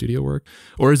Tiny Moth studio work?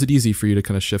 Or is it easy for you to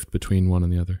kind of shift between one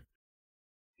and the other?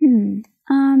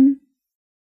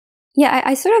 Yeah,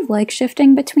 I sort of like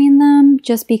shifting between them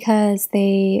just because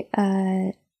they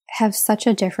have such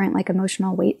a different like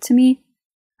emotional weight to me.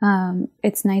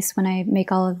 It's nice when I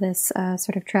make all of this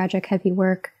sort of tragic, heavy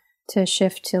work to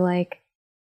shift to like,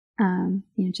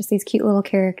 just these cute little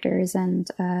characters. And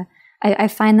I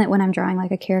find that when I'm drawing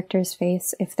like a character's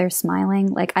face, if they're smiling,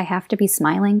 like I have to be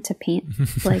smiling to paint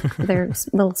like their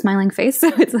little smiling face. So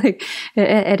it's like,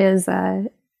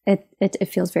 it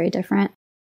feels very different.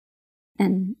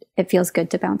 And it feels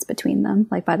good to bounce between them.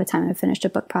 Like by the time I finished a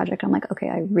book project, I'm like, okay,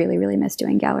 I really, really miss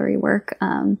doing gallery work.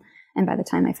 And by the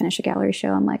time I finish a gallery show,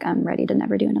 I'm like, I'm ready to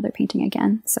never do another painting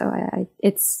again. So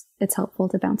it's helpful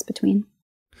to bounce between.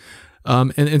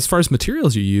 And as far as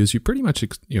materials you use, you pretty much,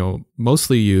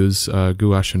 mostly use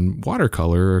gouache and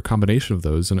watercolor or a combination of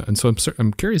those. And so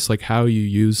I'm curious, like how you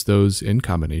use those in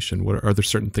combination. Are there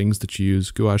certain things that you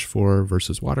use gouache for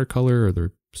versus watercolor? Are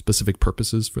there specific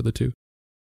purposes for the two?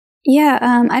 Yeah,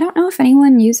 I don't know if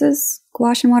anyone uses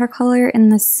gouache and watercolor in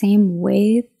the same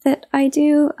way that I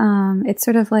do. It's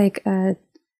sort of like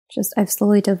I've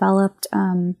slowly developed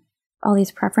all these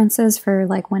preferences for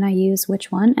like when I use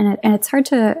which one, and it's hard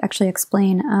to actually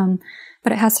explain,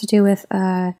 but it has to do with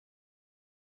the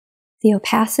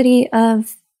opacity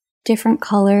of different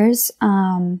colors,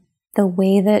 the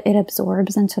way that it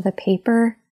absorbs into the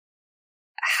paper,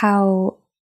 how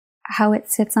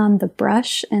it sits on the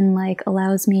brush and like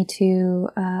allows me to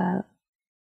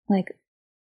like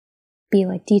be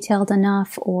like detailed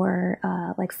enough or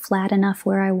like flat enough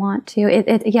where I want to.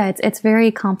 It's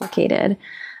very complicated.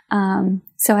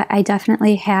 So I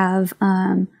definitely have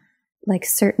like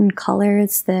certain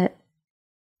colors that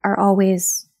are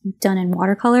always done in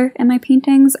watercolor in my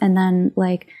paintings, and then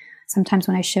like sometimes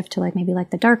when I shift to like maybe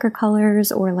like the darker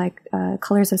colors or like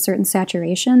colors of certain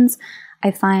saturations,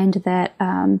 I find that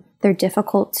they're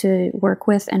difficult to work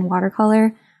with in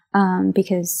watercolor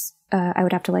because I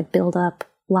would have to like build up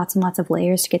lots and lots of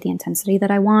layers to get the intensity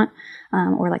that I want,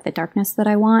 or like the darkness that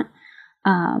I want,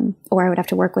 or I would have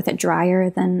to work with it drier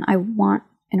than I want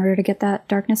in order to get that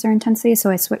darkness or intensity. So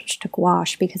I switched to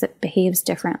gouache because it behaves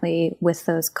differently with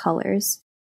those colors.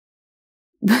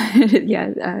 But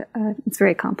yeah, it's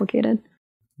very complicated.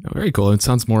 Oh, very cool. It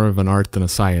sounds more of an art than a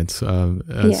science, so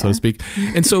to speak.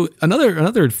 And so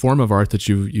another form of art that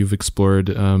you've explored,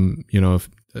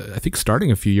 I think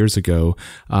starting a few years ago,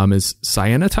 is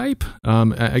cyanotype.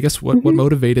 I guess what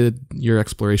motivated your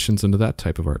explorations into that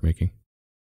type of art making?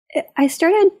 I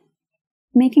started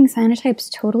making cyanotypes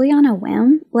totally on a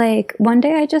whim. Like one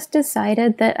day I just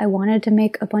decided that I wanted to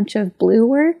make a bunch of blue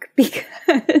work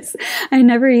because I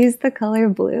never used the color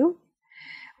blue,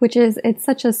 it's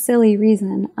such a silly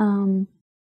reason.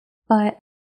 I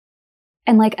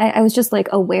was just like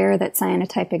aware that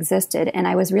cyanotype existed, and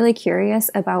I was really curious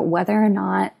about whether or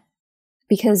not,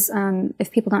 because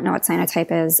if people don't know what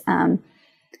cyanotype is,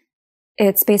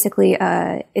 it's basically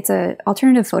it's a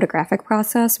alternative photographic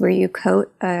process where you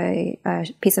coat a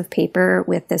piece of paper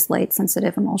with this light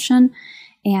sensitive emulsion,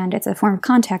 and it's a form of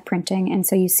contact printing. And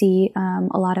so you see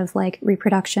a lot of like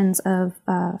reproductions of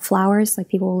flowers, like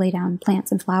people will lay down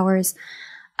plants and flowers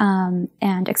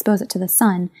and expose it to the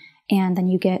sun. And then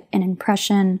you get an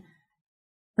impression,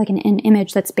 like an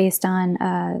image that's based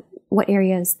on what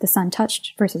areas the sun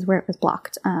touched versus where it was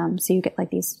blocked. So you get like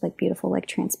these like beautiful, like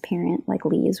transparent, like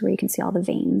leaves where you can see all the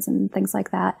veins and things like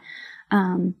that.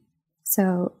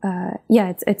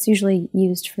 It's usually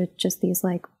used for just these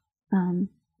like,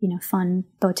 fun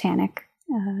botanic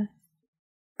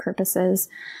purposes.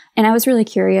 And I was really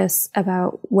curious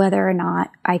about whether or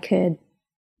not I could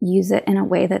use it in a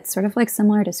way that's sort of like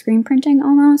similar to screen printing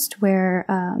almost, where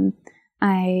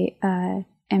I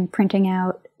am printing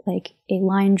out like a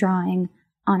line drawing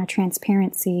on a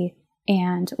transparency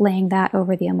and laying that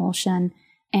over the emulsion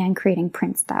and creating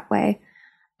prints that way.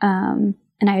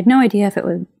 And I had no idea if it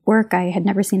would work. I had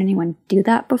never seen anyone do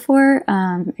that before.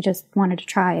 I just wanted to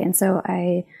try. And so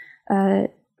I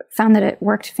found that it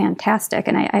worked fantastic.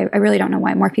 And I really don't know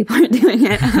why more people aren't doing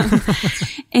it.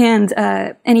 And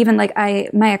even like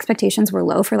my expectations were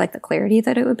low for like the clarity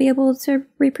that it would be able to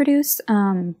reproduce.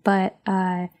 But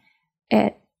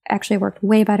actually worked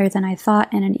way better than I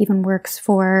thought. And it even works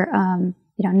for,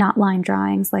 not line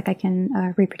drawings. Like I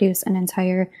can reproduce an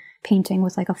entire painting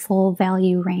with like a full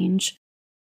value range.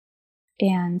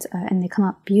 And they come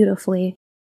up beautifully.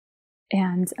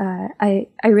 And I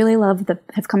really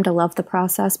have come to love the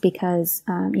process because,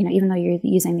 even though you're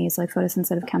using these like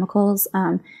photosensitive chemicals,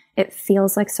 it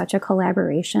feels like such a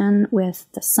collaboration with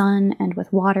the sun and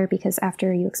with water, because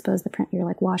after you expose the print, you're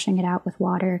like washing it out with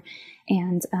water,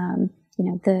 and,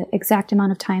 the exact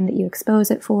amount of time that you expose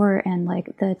it for, and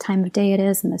like the time of day it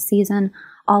is and the season,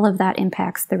 all of that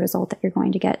impacts the result that you're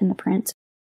going to get in the print.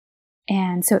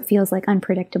 And so it feels like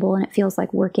unpredictable, and it feels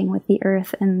like working with the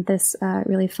earth in this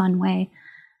really fun way.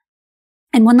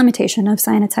 And one limitation of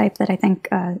cyanotype that I think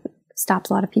stops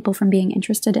a lot of people from being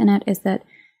interested in it is that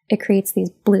it creates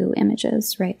these blue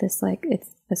images, right? It's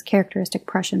this characteristic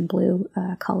Prussian blue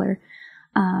color.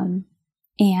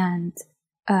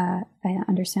 I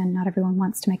understand not everyone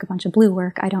wants to make a bunch of blue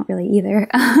work. I don't really either.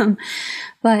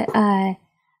 But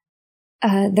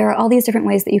there are all these different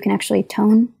ways that you can actually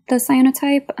tone the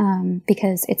cyanotype,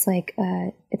 because it's like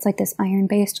this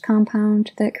iron-based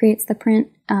compound that creates the print.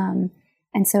 And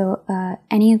so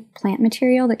any plant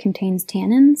material that contains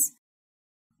tannins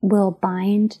will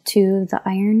bind to the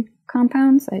iron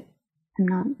compounds. I'm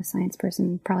not a science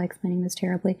person, probably explaining this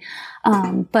terribly,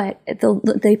 but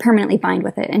they permanently bind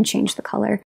with it and change the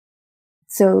color.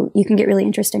 So you can get really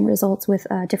interesting results with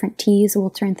different teas will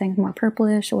turn things more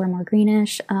purplish or more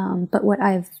greenish. But what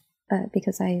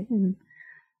because I am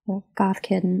a goth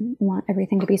kid and want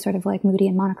everything to be sort of like moody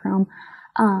and monochrome,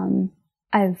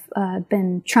 I've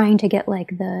been trying to get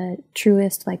like the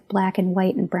truest like black and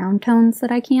white and brown tones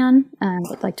that I can,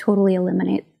 like totally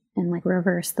eliminate and like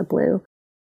reverse the blue.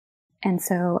 And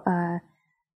so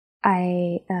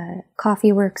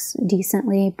coffee works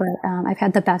decently, but I've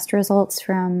had the best results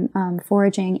from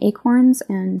foraging acorns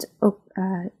and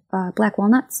black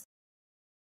walnuts,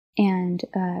 and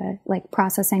like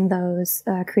processing those,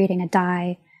 creating a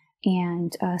dye,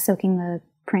 and soaking the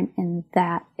print in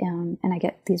that, and I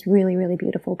get these really, really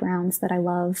beautiful browns that I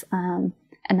love. And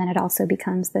then it also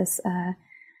becomes this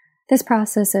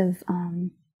process of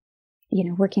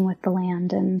working with the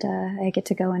land, and I get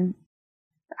to go and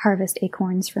harvest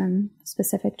acorns from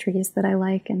specific trees that I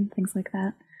like and things like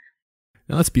that.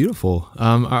 No, that's beautiful.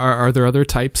 Are there other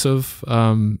types of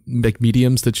like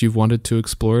mediums that you've wanted to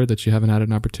explore that you haven't had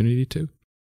an opportunity to?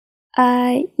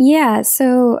 Yeah.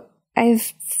 So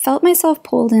I've felt myself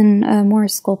pulled in a more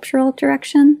sculptural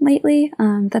direction lately.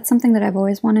 That's something that I've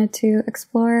always wanted to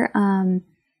explore.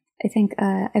 I think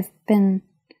I've been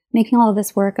making all of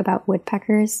this work about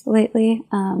woodpeckers lately.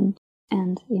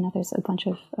 And, there's a bunch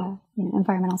of,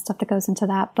 environmental stuff that goes into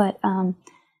that. But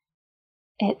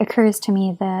it occurs to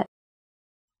me that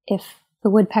if the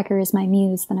woodpecker is my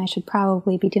muse, then I should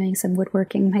probably be doing some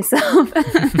woodworking myself.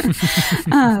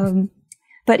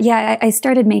 But yeah, I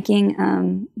started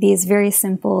making these very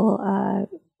simple,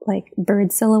 like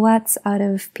bird silhouettes out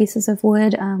of pieces of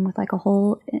wood with like a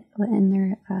hole in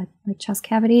their like chest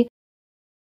cavity.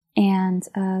 And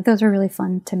those are really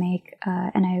fun to make,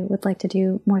 and I would like to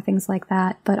do more things like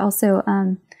that. But also,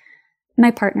 my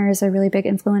partner is a really big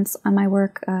influence on my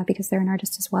work because they're an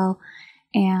artist as well,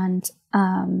 and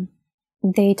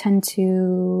they tend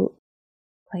to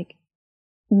like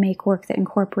make work that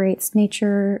incorporates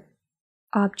nature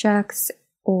objects,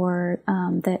 or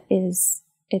that is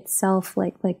itself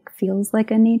like feels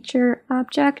like a nature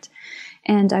object.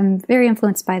 And I'm very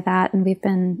influenced by that, and we've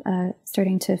been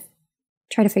starting to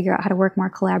try to figure out how to work more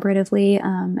collaboratively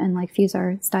and like fuse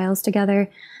our styles together.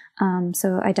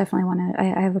 So I definitely want to,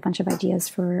 I have a bunch of ideas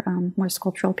for more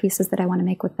sculptural pieces that I want to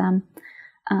make with them.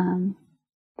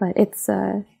 But it's,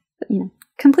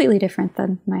 completely different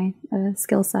than my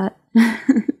skill set.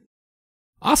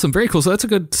 Awesome. Very cool. So that's a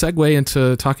good segue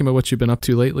into talking about what you've been up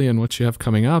to lately and what you have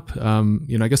coming up.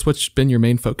 I guess what's been your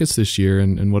main focus this year,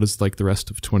 and what does like the rest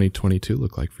of 2022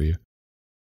 look like for you?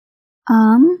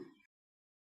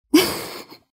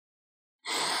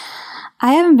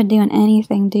 I haven't been doing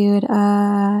anything, dude.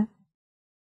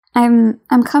 I'm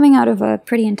coming out of a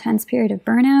pretty intense period of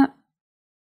burnout,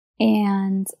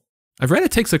 and I've read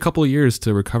it takes a couple of years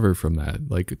to recover from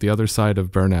that. Like the other side of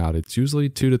burnout, it's usually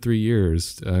 2 to 3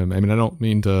 years. I don't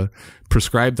mean to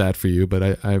prescribe that for you,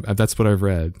 but I that's what I've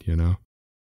read,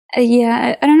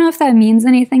 Yeah, I don't know if that means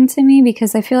anything to me,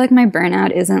 because I feel like my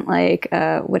burnout isn't like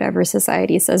whatever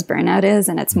society says burnout is,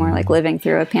 and it's more like living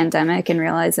through a pandemic and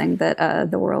realizing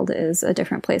that the world is a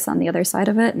different place on the other side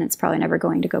of it, and it's probably never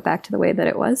going to go back to the way that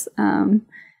it was.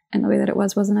 And the way that it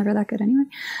wasn't ever that good anyway.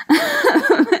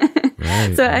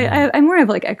 Right, so I more have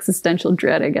like existential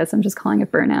dread, I guess. I'm just calling it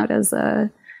burnout as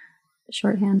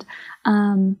shorthand.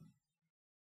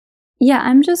 Yeah,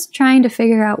 I'm just trying to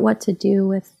figure out what to do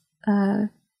with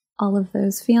all of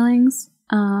those feelings.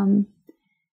 And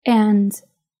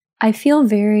I feel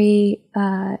very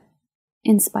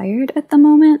inspired at the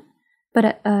moment,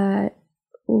 but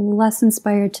less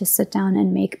inspired to sit down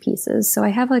and make pieces. So I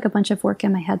have like a bunch of work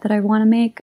in my head that I want to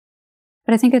make,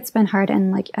 but I think it's been hard.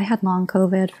 And like I had long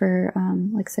COVID for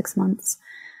like 6 months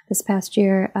this past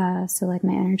year. So like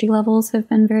my energy levels have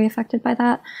been very affected by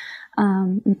that.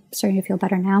 I'm starting to feel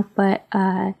better now, but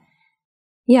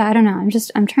yeah, I don't know.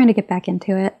 I'm trying to get back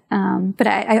into it. But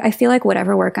I feel like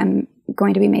whatever work I'm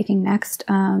going to be making next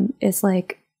is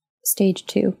like stage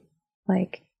 2.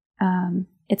 Like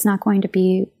it's not going to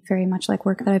be very much like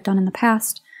work that I've done in the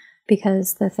past,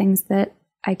 because the things that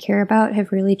I care about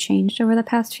have really changed over the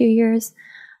past few years.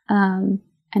 And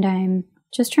I'm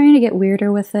just trying to get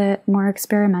weirder with it, more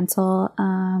experimental,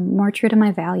 more true to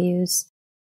my values.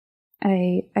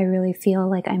 I really feel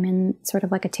like I'm in sort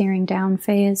of like a tearing down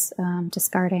phase,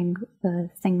 discarding the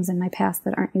things in my past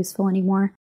that aren't useful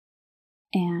anymore.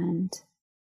 And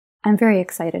I'm very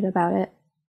excited about it.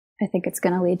 I think it's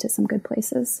going to lead to some good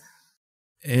places.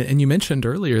 And you mentioned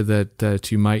earlier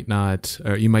that you might not,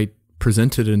 or you might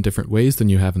present it in different ways than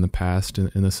you have in the past,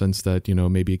 in the sense that, you know,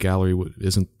 maybe a gallery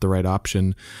isn't the right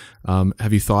option.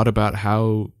 Have you thought about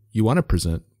how you want to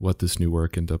present what this new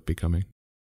work ended up becoming?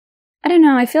 I don't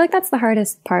know. I feel like that's the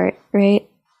hardest part, right?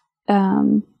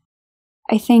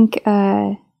 I think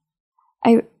I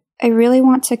really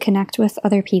want to connect with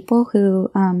other people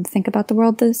who think about the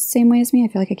world the same way as me. I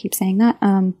feel like I keep saying that.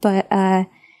 But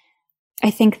I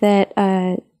think that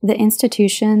the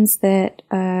institutions that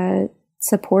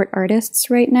support artists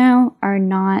right now are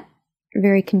not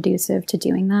very conducive to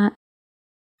doing that.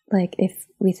 Like if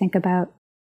we think about,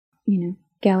 you know,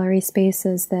 gallery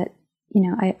spaces that, you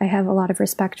know, I have a lot of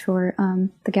respect for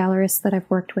the gallerists that I've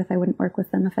worked with. I wouldn't work with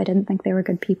them if I didn't think they were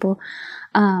good people.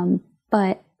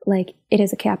 But like it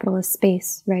is a capitalist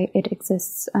space, right? It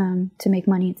exists to make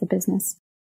money. It's a business.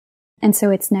 And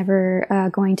so it's never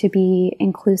going to be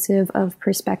inclusive of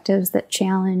perspectives that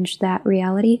challenge that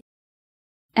reality.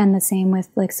 And the same with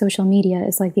like social media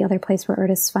is like the other place where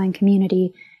artists find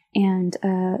community, and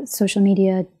social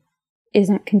media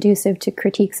isn't conducive to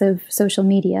critiques of social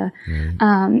media.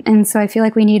 Mm. And so I feel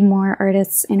like we need more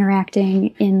artists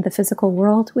interacting in the physical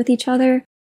world with each other,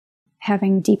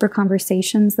 having deeper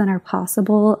conversations than are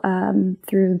possible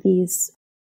through these,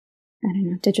 I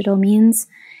don't know, digital means.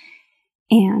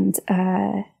 And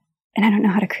I don't know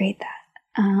how to create that.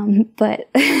 But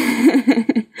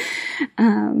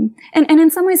and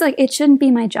in some ways, like it shouldn't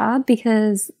be my job,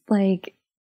 because like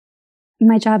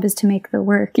my job is to make the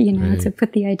work, you know, right, to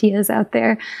put the ideas out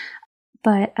there.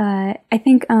 But I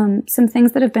think some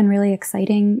things that have been really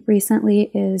exciting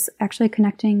recently is actually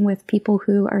connecting with people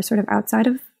who are sort of outside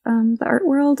of the art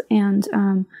world and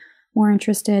more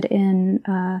interested in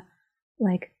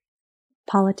like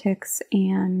politics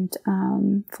and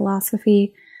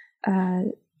philosophy.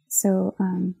 So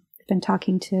I've been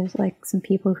talking to like some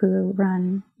people who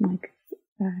run like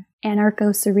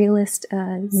anarcho-surrealist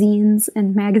zines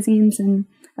and magazines and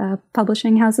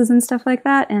publishing houses and stuff like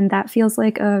that. And that feels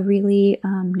like a really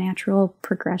natural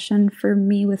progression for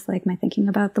me with like my thinking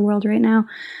about the world right now,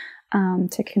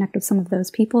 to connect with some of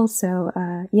those people. So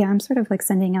yeah, I'm sort of like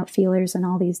sending out feelers in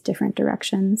all these different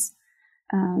directions.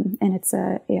 And it's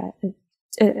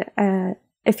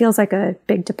it feels like a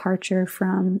big departure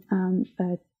from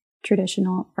a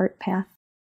traditional art path,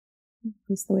 at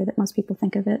least the way that most people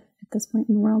think of it at this point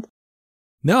in the world.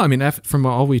 No, I mean, from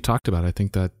all we talked about, I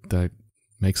think that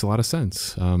makes a lot of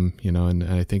sense. You know, and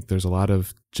I think there's a lot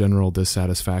of general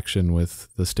dissatisfaction with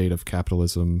the state of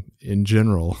capitalism in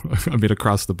general. I mean,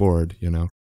 across the board, you know.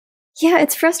 Yeah,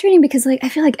 it's frustrating because like I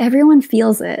feel like everyone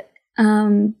feels it.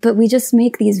 But we just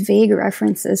make these vague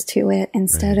references to it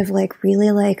instead of like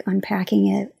really like unpacking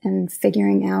it and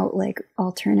figuring out like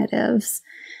alternatives.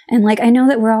 And like, I know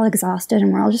that we're all exhausted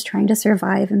and we're all just trying to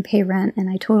survive and pay rent. And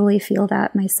I totally feel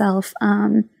that myself.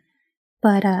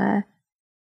 But I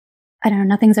don't know,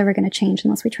 nothing's ever going to change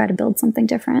unless we try to build something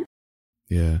different.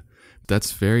 Yeah,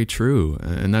 that's very true.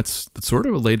 And that's sort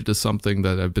of related to something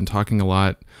that I've been talking a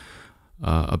lot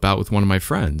about with one of my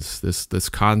friends, this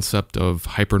concept of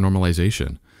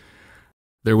hypernormalization.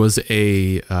 There was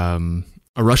a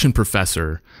Russian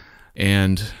professor,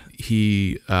 and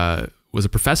he was a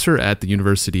professor at the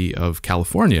University of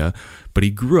California, but he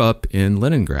grew up in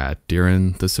Leningrad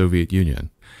during the Soviet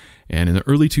Union. And in the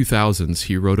early 2000s,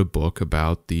 he wrote a book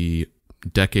about the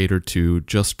decade or two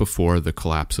just before the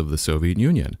collapse of the Soviet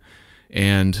Union.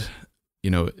 And,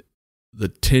 you know, the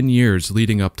 10 years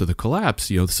leading up to the collapse,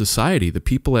 the society, the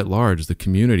people at large, the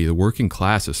community, the working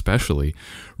class especially,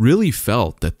 really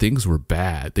felt that things were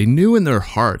bad. They knew in their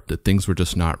heart that things were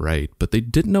just not right, but they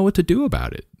didn't know what to do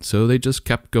about it. So they just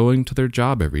kept going to their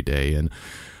job every day and,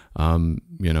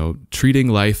 treating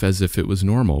life as if it was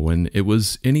normal when it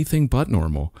was anything but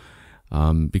normal,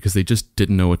 because they just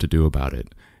didn't know what to do about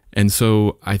it. And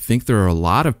so I think there are a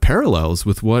lot of parallels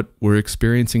with what we're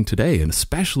experiencing today, and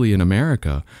especially in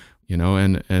America.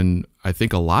 And I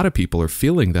think a lot of people are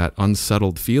feeling that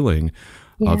unsettled feeling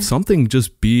of something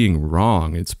just being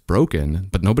wrong. It's broken,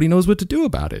 but nobody knows what to do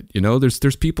about it.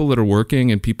 There's people that are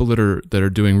working and people that are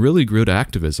doing really good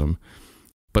activism.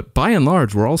 But by and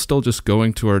large, we're all still just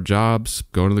going to our jobs,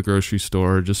 going to the grocery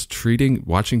store, just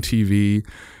watching TV.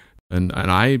 And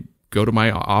I go to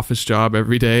my office job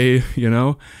every day,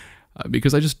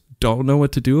 because I just don't know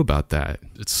what to do about that.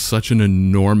 It's such an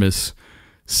enormous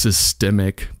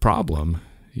systemic problem,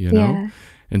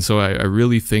 And so I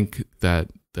really think that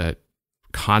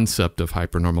concept of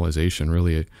hypernormalization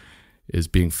really is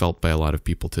being felt by a lot of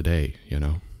people today,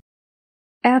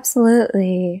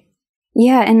 Absolutely.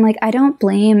 Yeah, and I don't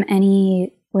blame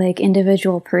any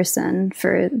individual person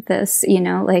for this,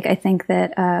 I think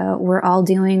that we're all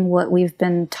doing what we've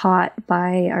been taught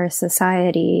by our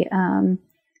society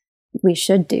we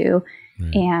should do.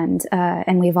 Right.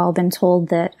 And we've all been told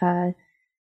that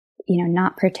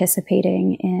not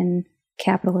participating in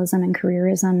capitalism and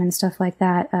careerism and stuff like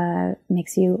that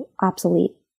makes you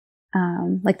obsolete.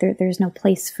 There's no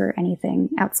place for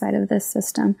anything outside of this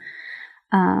system.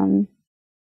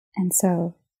 And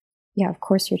so, of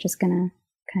course, you're just going to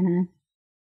kind of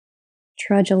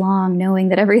trudge along knowing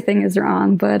that everything is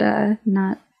wrong, but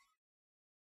not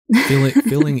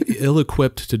feeling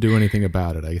ill-equipped to do anything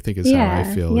about it, I think is how I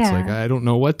feel. It's like, I don't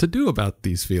know what to do about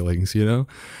these feelings,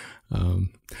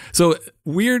 So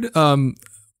weird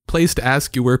place to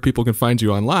ask you where people can find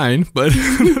you online, but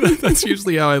that's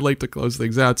usually how I like to close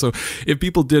things out. So if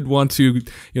people did want to,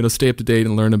 stay up to date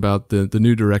and learn about the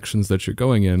new directions that you're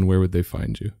going in, where would they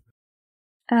find you?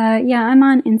 I'm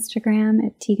on Instagram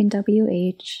at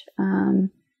TeaganWH.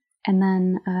 And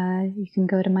then you can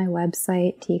go to my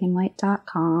website,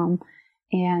 teaganwhite.com,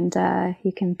 and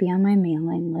you can be on my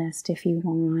mailing list if you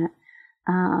want.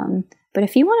 But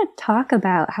if you want to talk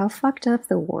about how fucked up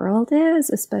the world is,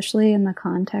 especially in the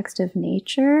context of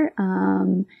nature,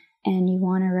 and you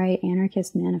want to write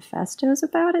anarchist manifestos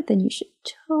about it, then you should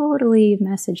totally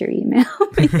message or email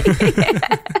me.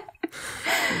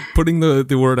 Putting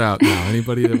the word out now.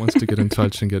 Anybody that wants to get in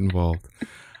touch and get involved.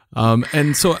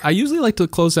 And so I usually like to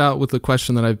close out with a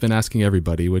question that I've been asking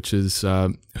everybody, which is,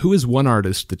 who is one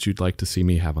artist that you'd like to see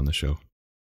me have on the show?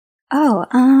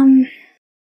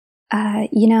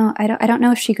 I don't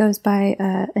know if she goes by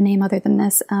a name other than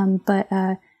this, but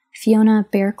Fiona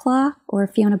Bearclaw or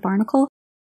Fiona Barnacle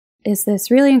is this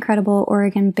really incredible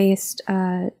Oregon-based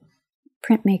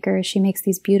printmaker. She makes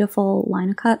these beautiful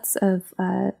linocuts of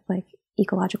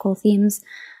ecological themes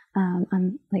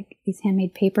on these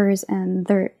handmade papers, and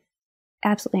they're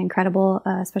absolutely incredible,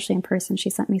 especially in person. She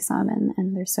sent me some,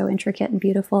 and they're so intricate and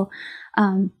beautiful.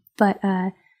 But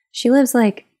she lives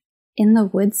in the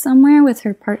woods somewhere with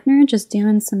her partner, just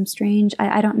doing some strange,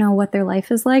 I don't know what their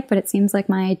life is like, but it seems like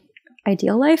my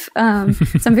ideal life. So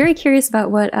I'm very curious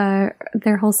about what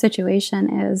their whole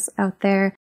situation is out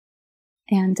there.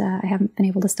 And I haven't been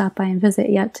able to stop by and visit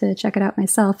yet to check it out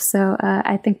myself. So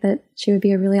I think that she would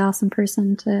be a really awesome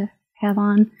person to have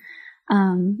on.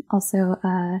 Also,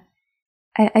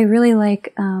 I really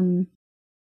like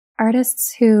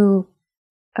artists who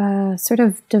sort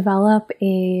of develop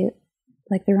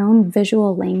their own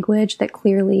visual language that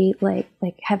clearly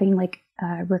having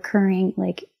recurring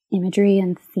imagery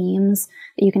and themes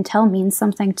that you can tell means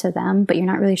something to them, but you're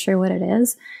not really sure what it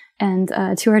is. And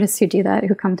two artists who do that,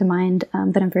 who come to mind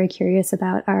that I'm very curious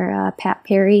about, are Pat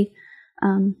Perry,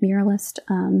 muralist,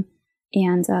 and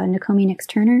Nakomi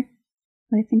Nix-Turner.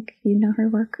 I think you know her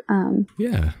work.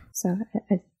 Yeah. So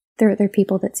they're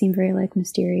people that seem very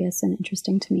mysterious and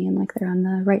interesting to me, and they're on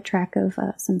the right track of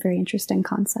some very interesting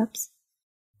concepts.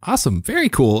 Awesome. Very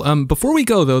cool. Before we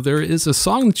go, though, there is a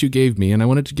song that you gave me, and I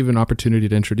wanted to give an opportunity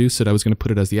to introduce it. I was going to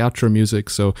put it as the outro music,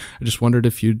 so I just wondered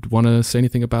if you'd want to say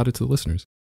anything about it to the listeners.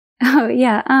 Oh,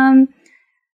 yeah.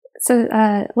 So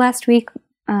last week,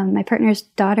 my partner's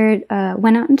daughter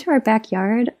went out into our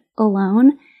backyard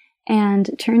alone and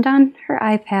turned on her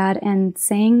iPad and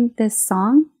sang this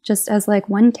song just as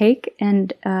one take,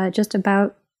 and just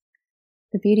about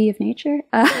the beauty of nature.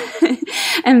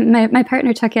 And my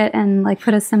partner took it and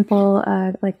put a simple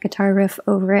guitar riff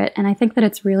over it, and I think that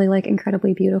it's really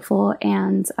incredibly beautiful,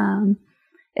 and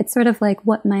it's sort of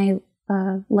what my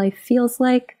life feels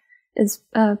like is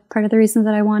part of the reason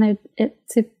that I wanted it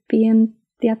to be in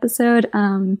the episode.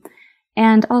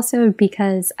 And also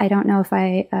because I don't know if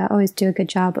I always do a good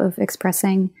job of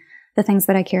expressing the things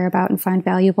that I care about and find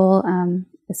valuable,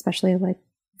 especially like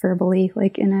verbally,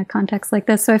 like in a context like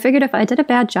this. So I figured if I did a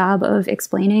bad job of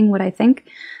explaining what I think,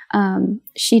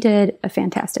 she did a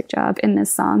fantastic job in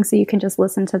this song. So you can just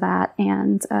listen to that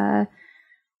and,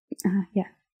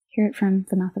 hear it from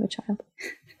the mouth of a child.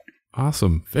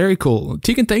 Awesome. Very cool.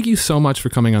 Teagan, thank you so much for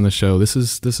coming on the show. This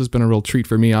has been a real treat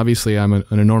for me. Obviously, I'm an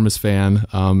enormous fan,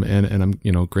 and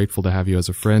I'm grateful to have you as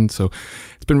a friend. So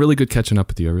it's been really good catching up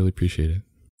with you. I really appreciate it.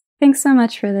 Thanks so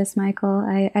much for this,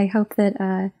 Michael. I hope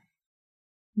that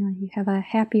you have a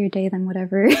happier day than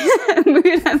whatever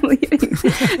mood I'm leaving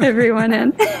everyone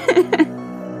in.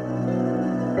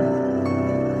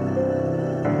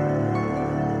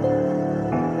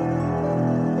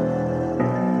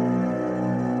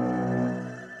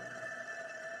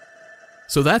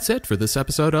 So that's it for this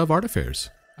episode of Art Affairs.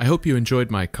 I hope you enjoyed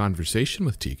my conversation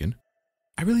with Teagan.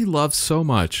 I really loved so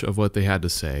much of what they had to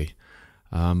say.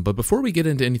 But before we get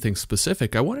into anything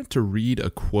specific, I wanted to read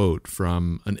a quote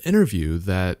from an interview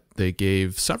that they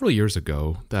gave several years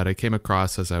ago that I came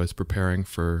across as I was preparing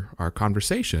for our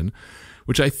conversation,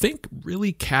 which I think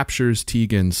really captures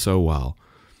Teagan so well.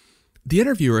 The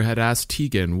interviewer had asked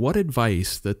Teagan what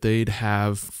advice that they'd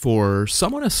have for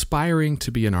someone aspiring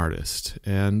to be an artist,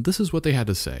 and this is what they had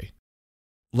to say.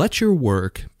 Let your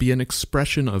work be an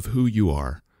expression of who you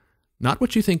are, not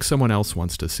what you think someone else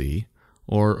wants to see,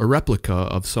 or a replica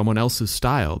of someone else's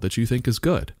style that you think is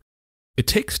good. It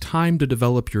takes time to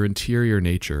develop your interior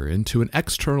nature into an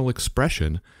external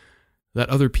expression that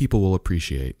other people will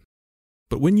appreciate.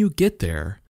 But when you get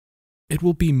there, it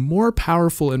will be more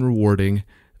powerful and rewarding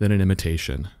than an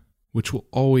imitation, which will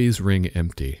always ring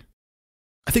empty.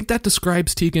 I think that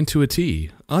describes Teagan to a T,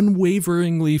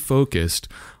 unwaveringly focused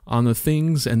on the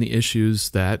things and the issues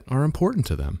that are important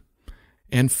to them,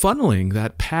 and funneling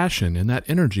that passion and that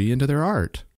energy into their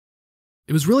art.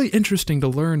 It was really interesting to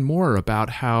learn more about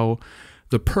how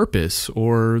the purpose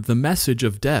or the message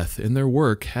of death in their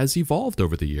work has evolved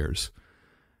over the years.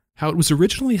 How it was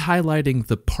originally highlighting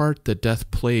the part that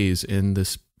death plays in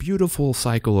this beautiful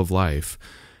cycle of life,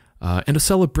 and a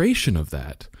celebration of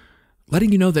that,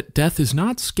 letting you know that death is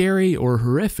not scary or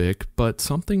horrific, but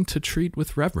something to treat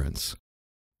with reverence.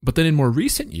 But then in more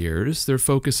recent years, their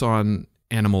focus on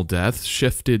animal death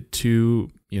shifted to,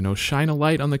 shine a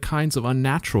light on the kinds of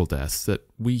unnatural deaths that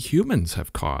we humans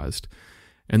have caused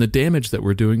and the damage that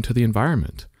we're doing to the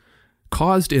environment,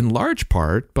 caused in large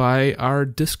part by our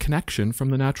disconnection from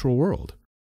the natural world.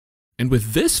 And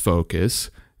with this focus,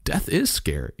 death is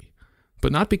scary,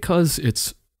 but not because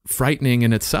it's frightening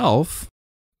in itself,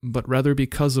 but rather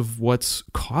because of what's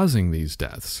causing these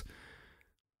deaths.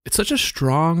 It's such a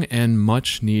strong and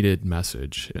much needed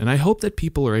message, and I hope that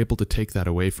people are able to take that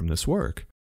away from this work,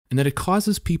 and that it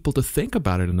causes people to think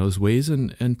about it in those ways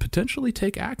and potentially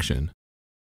take action.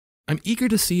 I'm eager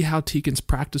to see how Teagan's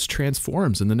practice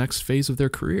transforms in the next phase of their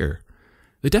career.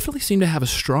 They definitely seem to have a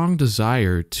strong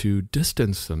desire to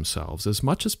distance themselves as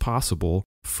much as possible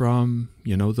from,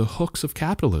 the hooks of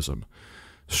capitalism,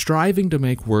 striving to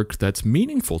make work that's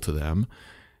meaningful to them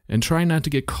and trying not to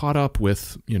get caught up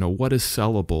with, what is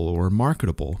sellable or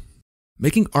marketable.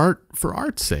 Making art for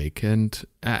art's sake and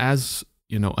as,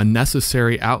 a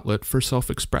necessary outlet for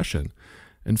self-expression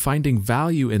and finding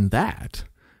value in that.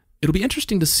 It'll be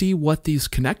interesting to see what these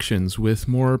connections with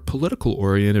more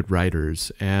political-oriented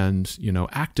writers and,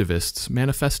 activists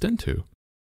manifest into.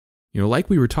 Like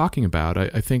we were talking about,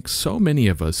 I think so many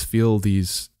of us feel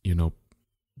these,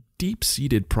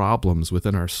 deep-seated problems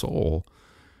within our soul,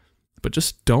 but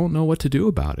just don't know what to do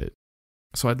about it.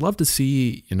 So I'd love to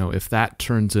see, if that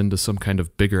turns into some kind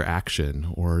of bigger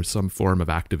action or some form of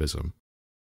activism.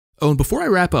 Oh, and before I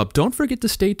wrap up, don't forget to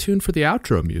stay tuned for the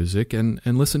outro music and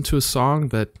listen to a song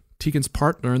that Teagan's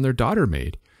partner and their daughter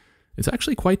made. It's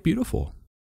actually quite beautiful.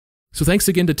 So thanks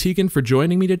again to Teagan for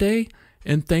joining me today,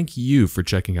 and thank you for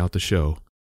checking out the show.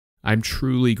 I'm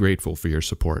truly grateful for your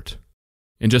support.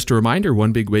 And just a reminder,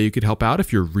 one big way you could help out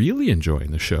if you're really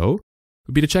enjoying the show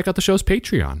would be to check out the show's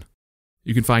Patreon.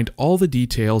 You can find all the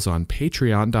details on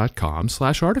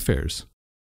patreon.com/artaffairs.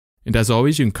 And as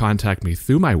always, you can contact me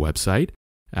through my website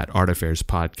at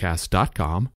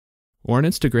artaffairs.podcast.com or on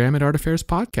Instagram at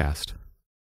artaffairs.podcast.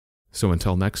 So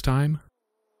until next time,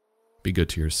 be good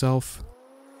to yourself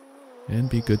and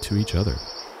be good to each other.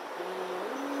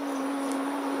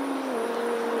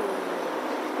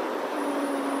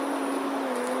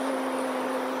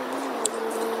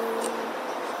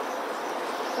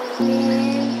 Yeah.